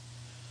hard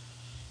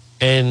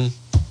and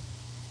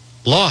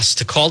lost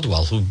to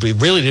Caldwell, who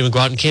really didn't even go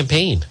out and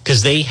campaign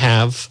because they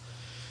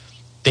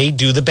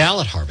do the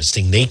ballot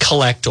harvesting. They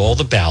collect all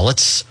the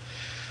ballots.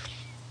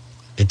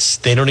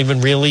 They don't even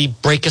really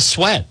break a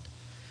sweat.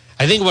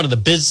 I think one of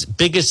the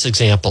biggest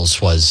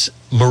examples was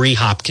Marie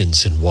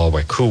Hopkins in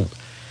Warwick,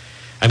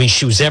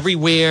 she was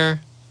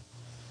everywhere.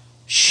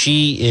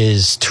 She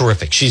is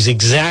terrific. She's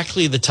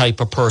exactly the type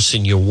of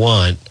person you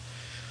want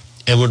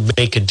and would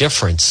make a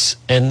difference.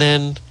 And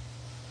then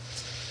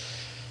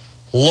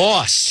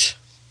lost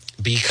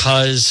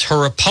because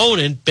her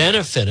opponent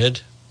benefited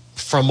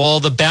from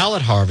all the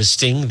ballot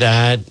harvesting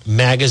that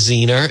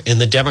Magaziner and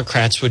the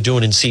Democrats were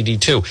doing in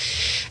CD2.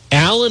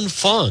 Alan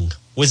Fung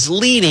was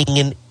leading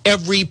in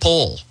every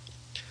poll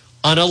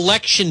on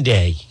election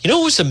day. You know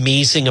what was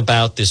amazing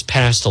about this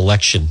past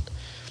election?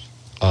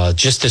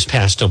 Just this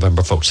past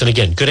November, folks. And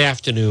again, good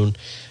afternoon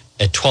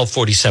at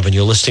 12:47.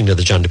 You're listening to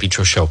the John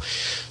DePietro Show.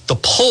 The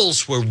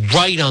polls were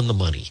right on the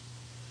money.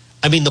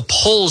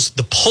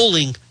 The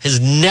polling has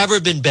never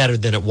been better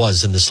than it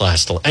was in this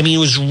last election. It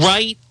was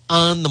right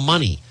on the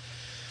money.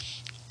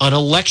 On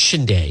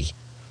election day,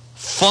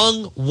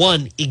 Fung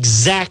won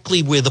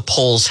exactly where the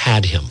polls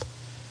had him.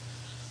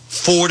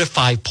 4 to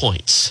 5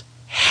 points.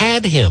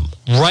 Had him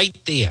right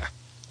there.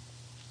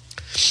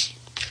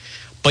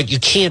 But you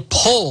can't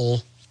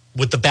poll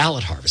with the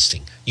ballot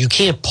harvesting. You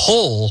can't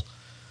poll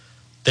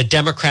the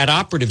Democrat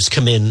operatives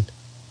come in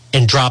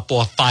and drop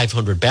off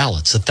 500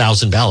 ballots,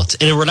 1,000 ballots.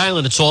 And in Rhode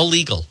Island, it's all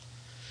legal.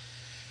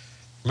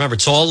 Remember,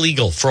 it's all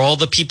legal for all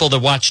the people that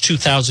watch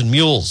 2,000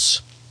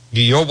 Mules.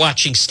 You're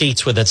watching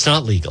states where that's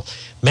not legal.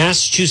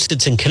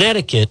 Massachusetts and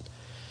Connecticut,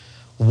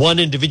 one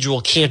individual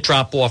can't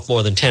drop off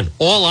more than 10.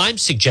 All I'm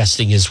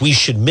suggesting is we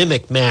should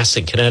mimic Mass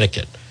and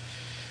Connecticut.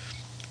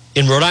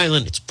 In Rhode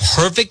Island, it's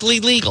perfectly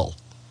legal.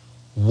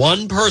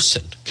 One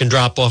person can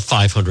drop off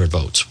 500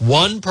 votes.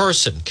 One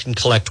person can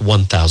collect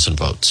 1,000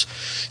 votes.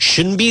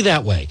 Shouldn't be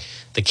that way.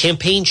 The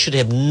campaign should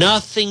have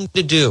nothing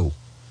to do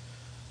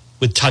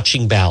with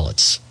touching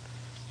ballots.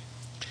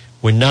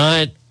 We're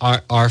not,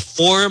 our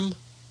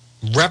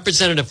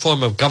representative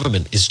form of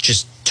government is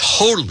just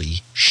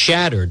totally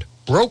shattered,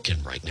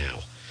 broken right now.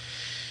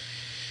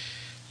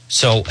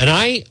 So, and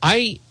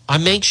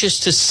I'm anxious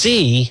to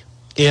see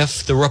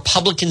if the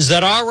Republicans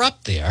that are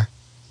up there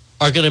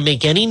are going to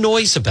make any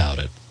noise about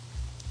it.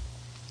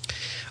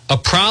 A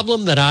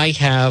problem that I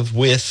have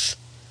with,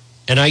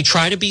 and I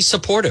try to be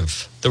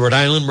supportive, the Rhode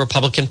Island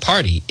Republican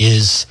Party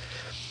is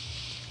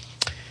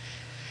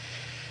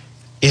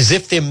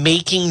if they're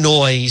making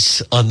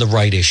noise on the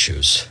right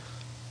issues.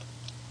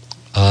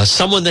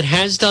 Someone that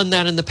has done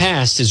that in the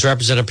past is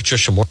Representative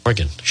Patricia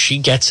Morgan. She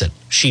gets it.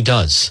 She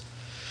does.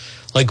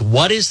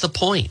 What is the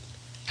point?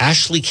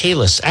 Ashley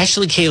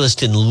Kalis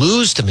didn't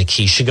lose to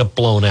McKee. She got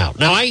blown out.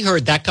 Now, I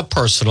heard that got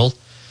personal.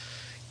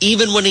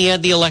 Even when he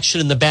had the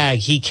election in the bag,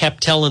 he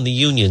kept telling the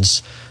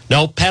unions,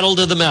 no, pedal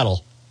to the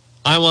metal.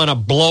 I want to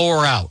blow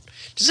her out.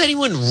 Does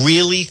anyone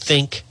really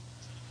think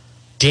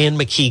Dan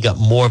McKee got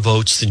more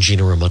votes than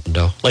Gina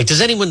Raimondo?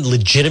 Does anyone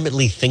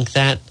legitimately think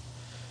that?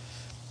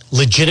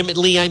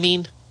 Legitimately,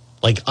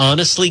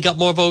 honestly got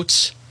more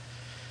votes?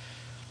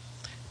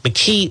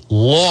 McKee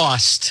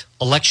lost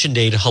election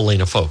day to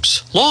Helena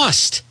Foulkes.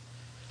 Lost.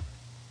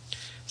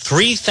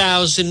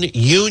 3,000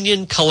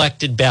 union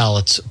collected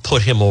ballots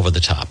put him over the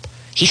top.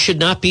 He should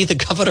not be the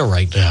governor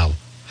right now.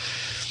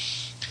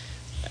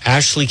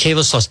 Ashley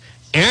Kalis lost.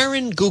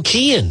 Aaron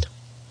Gukian,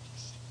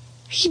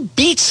 he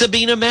beat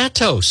Sabina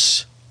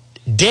Matos.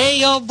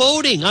 Day of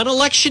voting on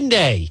election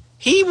day.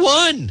 He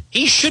won.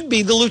 He should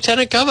be the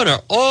lieutenant governor.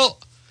 Oh,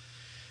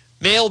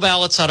 mail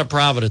ballots out of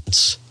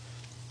Providence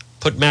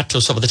put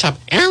Matos over the top.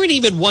 Aaron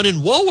even won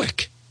in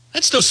Warwick.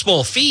 That's no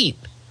small feat.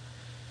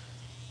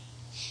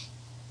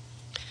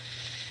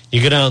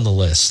 You go down the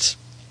list.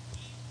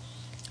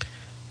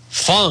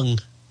 Fung,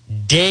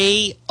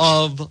 day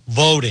of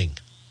voting.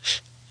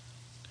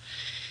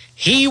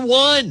 He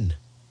won.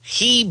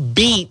 He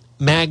beat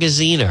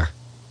Magaziner.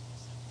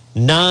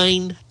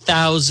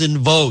 9,000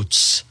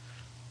 votes.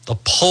 The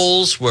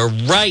polls were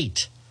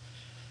right.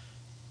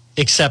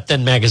 Except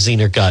then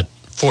Magaziner got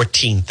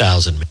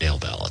 14,000 mail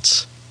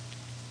ballots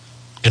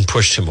and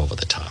pushed him over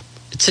the top.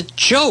 It's a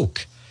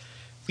joke.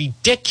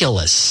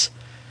 Ridiculous.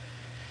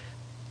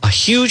 A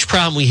huge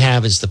problem we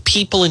have is the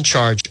people in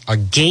charge are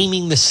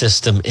gaming the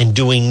system and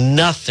doing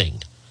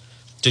nothing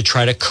to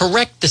try to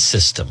correct the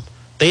system.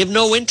 They have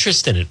no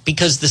interest in it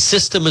because the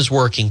system is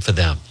working for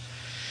them.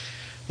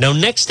 Now,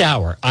 next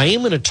hour, I am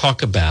going to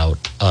talk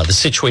about the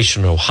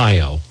situation in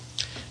Ohio.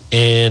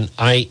 And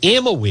I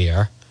am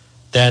aware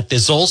that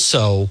there's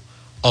also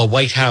a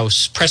White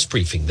House press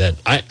briefing that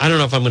I don't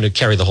know if I'm going to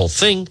carry the whole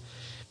thing,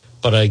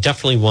 but I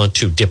definitely want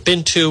to dip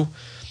into.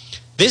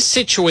 This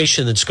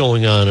situation that's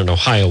going on in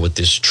Ohio with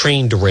this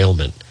train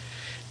derailment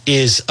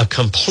is a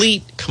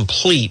complete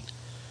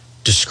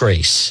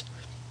disgrace.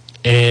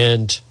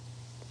 And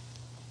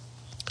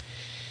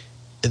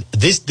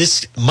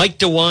this Mike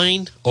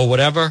DeWine or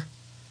whatever,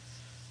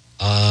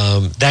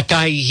 that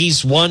guy,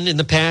 he's won in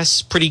the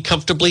past pretty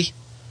comfortably.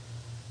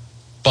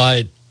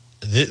 But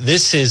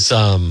this is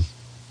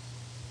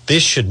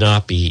this should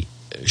not be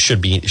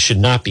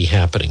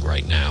happening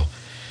right now.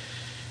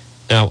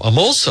 Now, I'm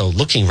also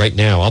looking right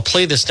now, I'll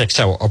play this next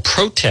hour. A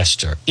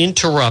protester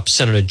interrupts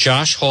Senator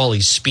Josh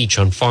Hawley's speech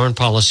on foreign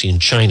policy in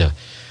China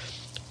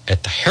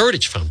at the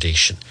Heritage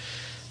Foundation.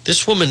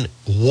 This woman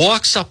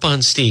walks up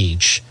on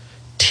stage,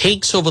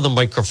 takes over the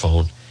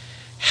microphone,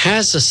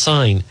 has a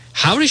sign.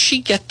 How does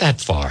she get that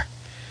far?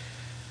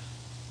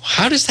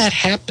 How does that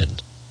happen?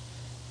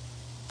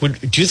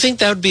 Do you think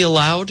that would be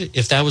allowed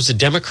if that was a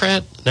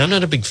Democrat? Now, I'm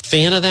not a big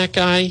fan of that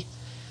guy,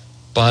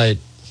 but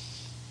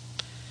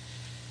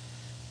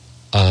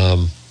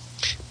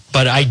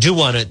I do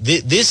want to.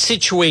 This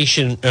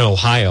situation in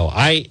Ohio,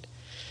 I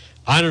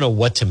don't know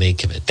what to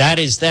make of it. That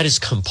is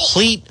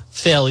complete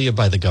failure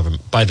by the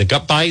government, by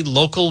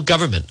local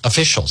government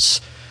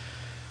officials.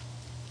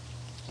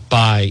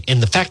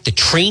 And the fact the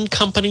train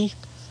company,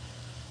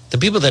 the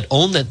people that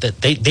own that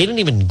they didn't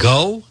even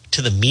go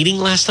to the meeting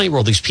last night where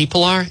all these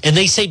people are, and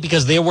they say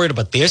because they're worried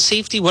about their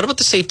safety. What about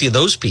the safety of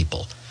those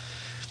people?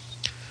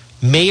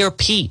 Mayor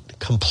Pete,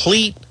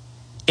 complete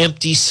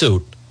empty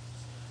suit,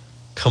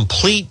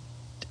 complete,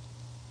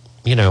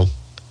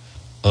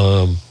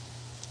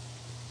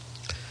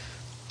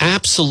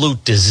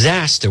 absolute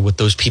disaster what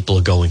those people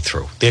are going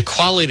through. Their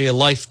quality of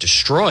life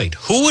destroyed.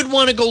 Who would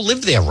want to go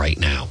live there right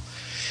now?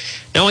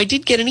 Now, I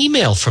did get an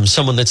email from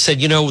someone that said,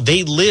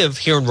 they live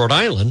here in Rhode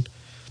Island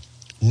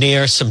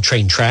near some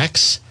train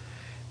tracks,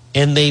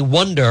 and they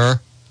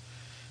wonder,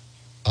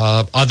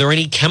 are there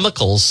any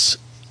chemicals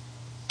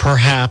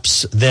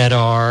perhaps that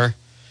are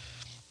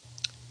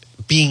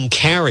being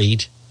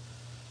carried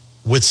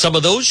with some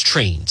of those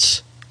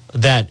trains,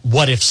 that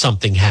what if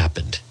something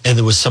happened and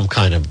there was some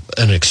kind of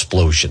an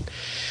explosion?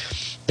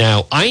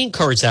 Now, I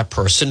encourage that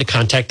person to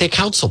contact their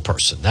council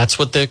person. That's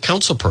what the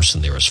council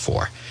person there is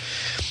for.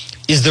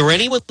 Is there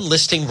anyone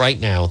listening right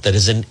now that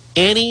is in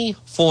any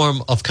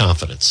form of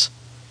confidence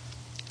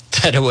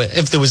that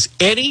if there was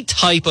any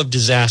type of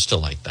disaster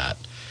like that,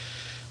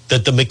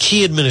 that the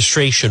McKee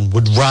administration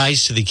would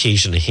rise to the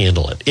occasion to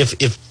handle it?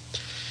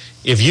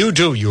 If you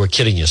do, you are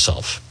kidding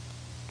yourself.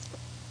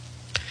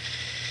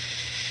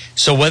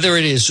 So whether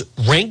it is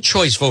ranked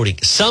choice voting,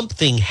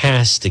 something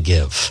has to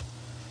give.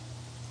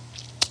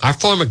 Our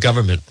form of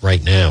government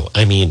right now,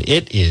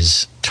 it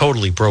is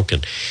totally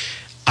broken.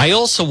 I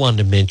also wanted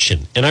to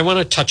mention, and I want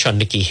to touch on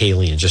Nikki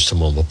Haley in just a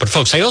moment, but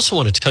folks, I also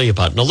want to tell you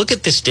about, now look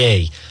at this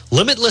day,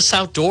 Limitless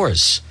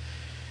Outdoors.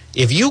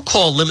 If you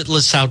call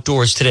Limitless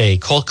Outdoors today,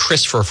 call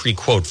Chris for a free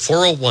quote,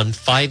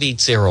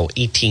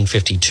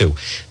 401-580-1852.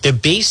 They're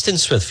based in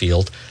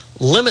Smithfield.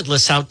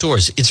 Limitless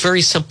Outdoors. It's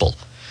very simple.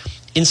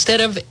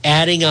 Instead of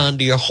adding on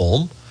to your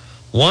home,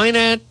 why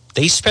not?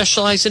 They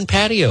specialize in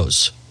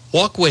patios,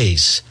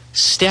 walkways,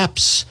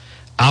 steps,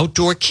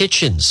 outdoor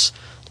kitchens,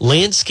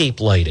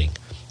 landscape lighting,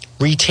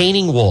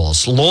 retaining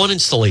walls, lawn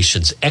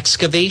installations,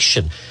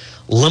 excavation.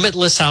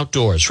 Limitless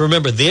Outdoors.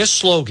 Remember, their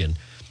slogan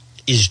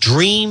is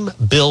dream,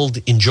 build,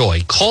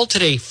 enjoy. Call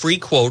today, free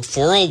quote,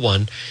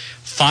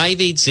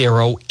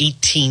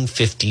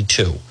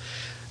 401-580-1852.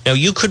 Now,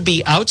 you could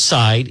be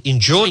outside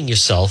enjoying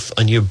yourself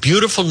on your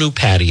beautiful new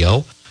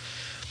patio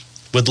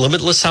with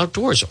Limitless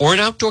Outdoors, or an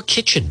outdoor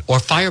kitchen or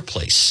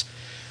fireplace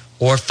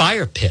or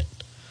fire pit.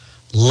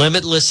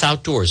 Limitless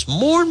Outdoors.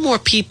 More and more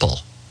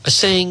people are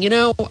saying,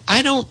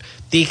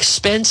 the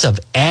expense of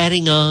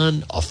adding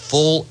on a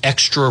full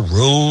extra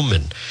room,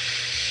 and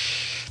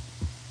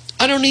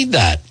I don't need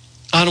that.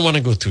 I don't want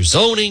to go through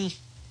zoning.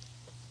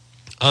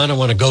 I don't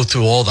want to go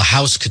through all the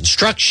house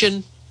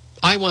construction.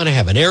 I want to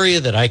have an area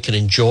that I can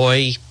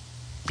enjoy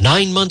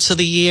 9 months of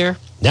the year.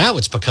 Now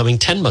it's becoming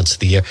 10 months of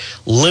the year.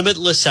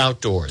 Limitless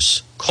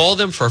Outdoors. Call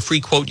them for a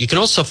free quote. You can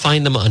also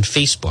find them on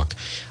Facebook.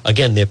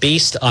 Again, they're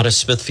based out of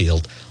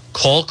Smithfield.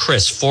 Call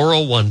Chris,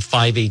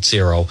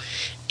 401-580-1852.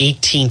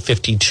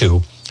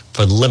 1852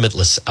 for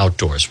Limitless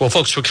Outdoors. Well,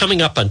 folks, we're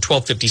coming up on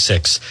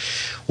 12:56.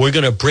 We're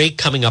going to break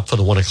coming up for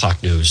the 1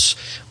 o'clock news.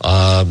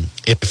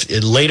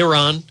 If later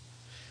on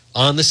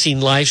the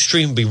scene live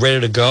stream, be ready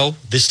to go.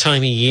 This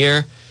time of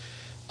year,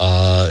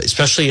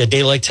 especially a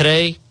day like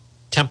today,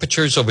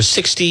 temperatures over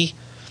 60,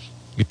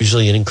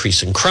 usually an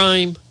increase in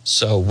crime.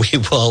 So we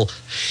will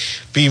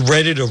be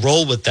ready to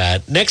roll with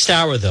that. Next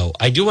hour, though,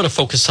 I do want to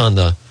focus on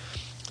the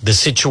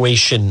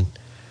situation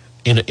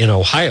in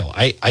Ohio.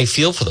 I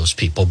feel for those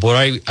people. What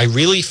I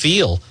really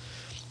feel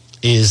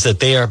is that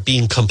they are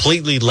being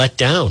completely let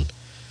down.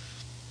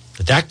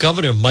 That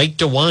governor, Mike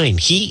DeWine,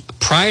 he,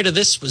 prior to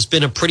this, has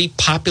been a pretty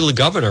popular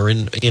governor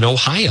in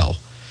Ohio.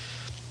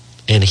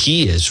 And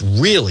he has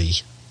really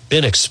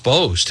been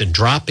exposed and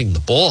dropping the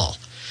ball.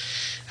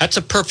 That's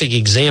a perfect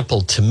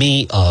example to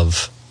me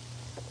of,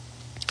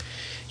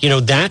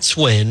 that's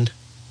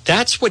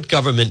what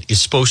government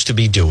is supposed to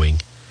be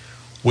doing,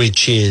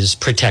 which is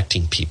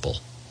protecting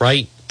people,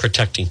 right?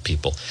 Protecting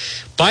people.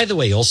 By the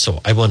way, also,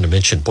 I wanted to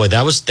mention, boy,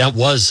 that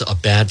was a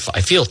bad,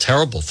 I feel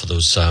terrible for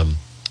those,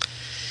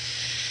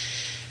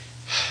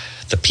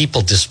 the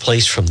people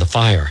displaced from the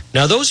fire.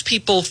 Now, those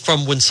people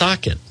from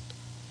Woonsocket,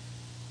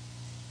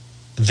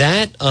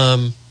 they're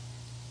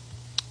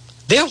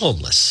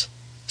homeless.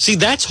 See,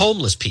 that's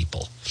homeless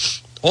people.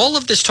 All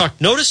of this talk,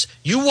 notice,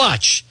 you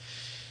watch,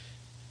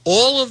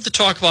 all of the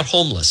talk about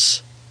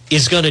homeless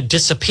is going to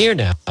disappear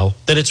now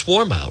that it's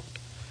warm out.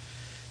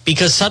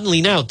 Because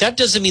suddenly now, that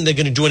doesn't mean they're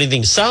going to do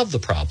anything to solve the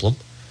problem.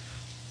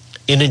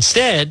 And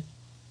instead,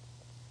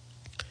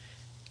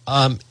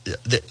 a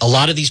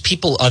lot of these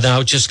people are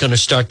now just going to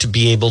start to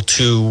be able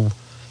to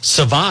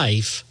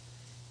survive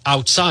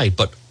outside.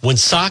 But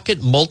Woonsocket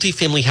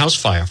multifamily house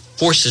fire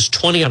forces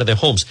 20 out of their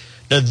homes.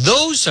 Now,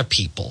 those are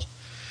people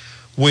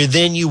where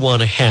then you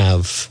want to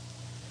have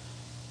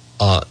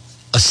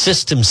a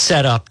system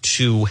set up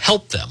to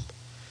help them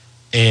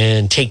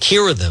and take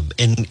care of them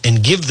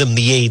and give them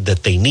the aid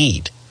that they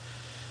need.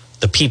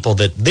 The people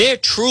that they're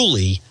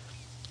truly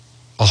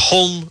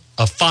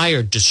a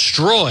fire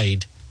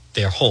destroyed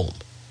their home.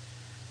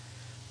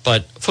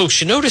 But folks,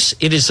 you notice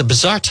it is a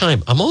bizarre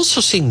time. I'm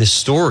also seeing this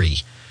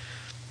story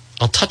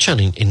I'll touch on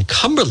in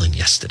Cumberland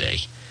yesterday.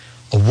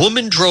 A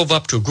woman drove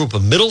up to a group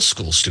of middle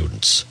school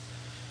students,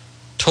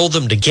 told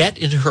them to get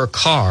in her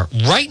car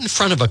right in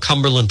front of a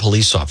Cumberland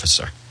police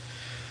officer.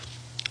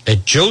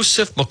 At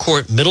Joseph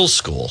McCourt Middle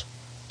School,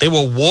 they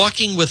were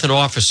walking with an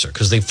officer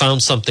because they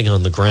found something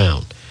on the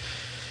ground.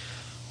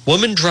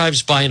 Woman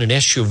drives by in an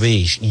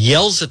SUV,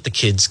 yells at the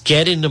kids,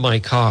 "Get into my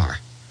car."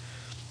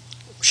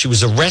 She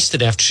was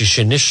arrested after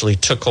she initially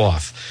took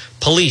off.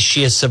 Police,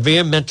 she has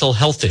severe mental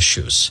health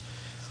issues.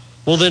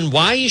 Well, then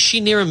why is she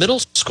near a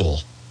middle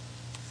school?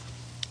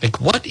 Like,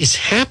 what is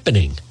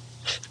happening?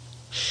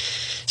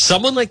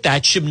 Someone like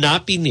that should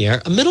not be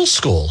near a middle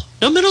school.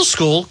 Now, middle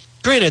school,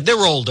 granted,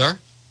 they're older,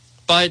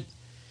 but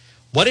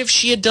what if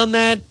she had done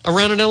that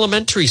around an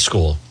elementary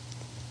school?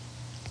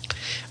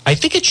 I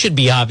think it should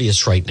be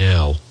obvious right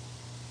now.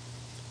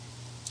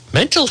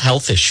 Mental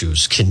health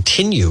issues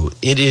continue.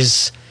 It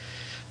is,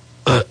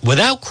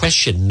 without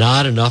question,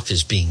 not enough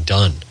is being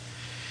done.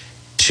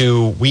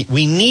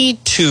 We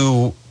need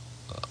to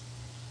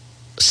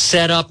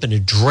set up and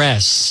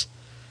address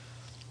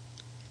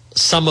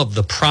some of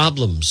the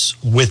problems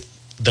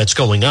that's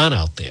going on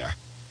out there,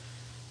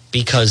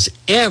 because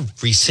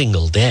every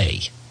single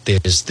day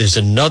there's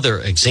another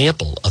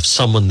example of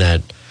someone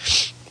that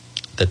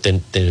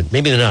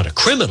maybe they're not a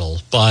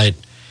criminal, but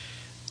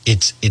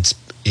it's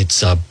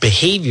a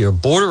behavior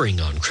bordering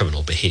on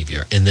criminal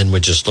behavior, and then we're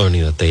just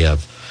learning that they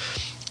have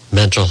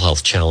mental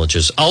health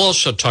challenges. I'll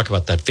also talk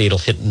about that fatal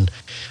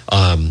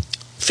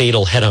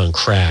head-on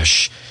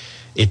crash.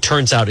 It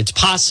turns out it's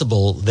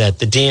possible that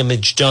the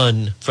damage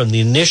done from the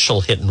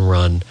initial hit and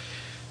run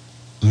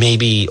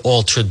maybe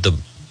altered the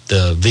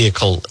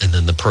vehicle, and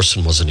then the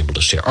person wasn't able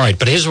to steer. All right,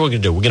 but here's what we're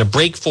going to do. We're going to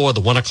break for the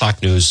 1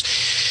 o'clock news.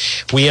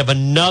 We have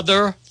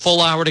another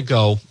full hour to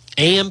go.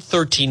 AM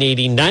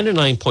 1380,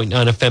 99.9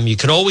 FM. You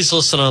can always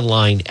listen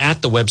online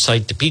at the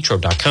website,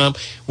 DePietro.com.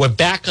 We're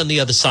back on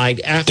the other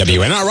side after.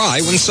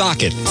 WNRI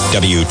Woonsocket,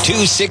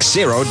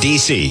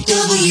 W260DC.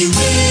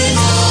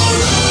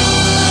 WNRI.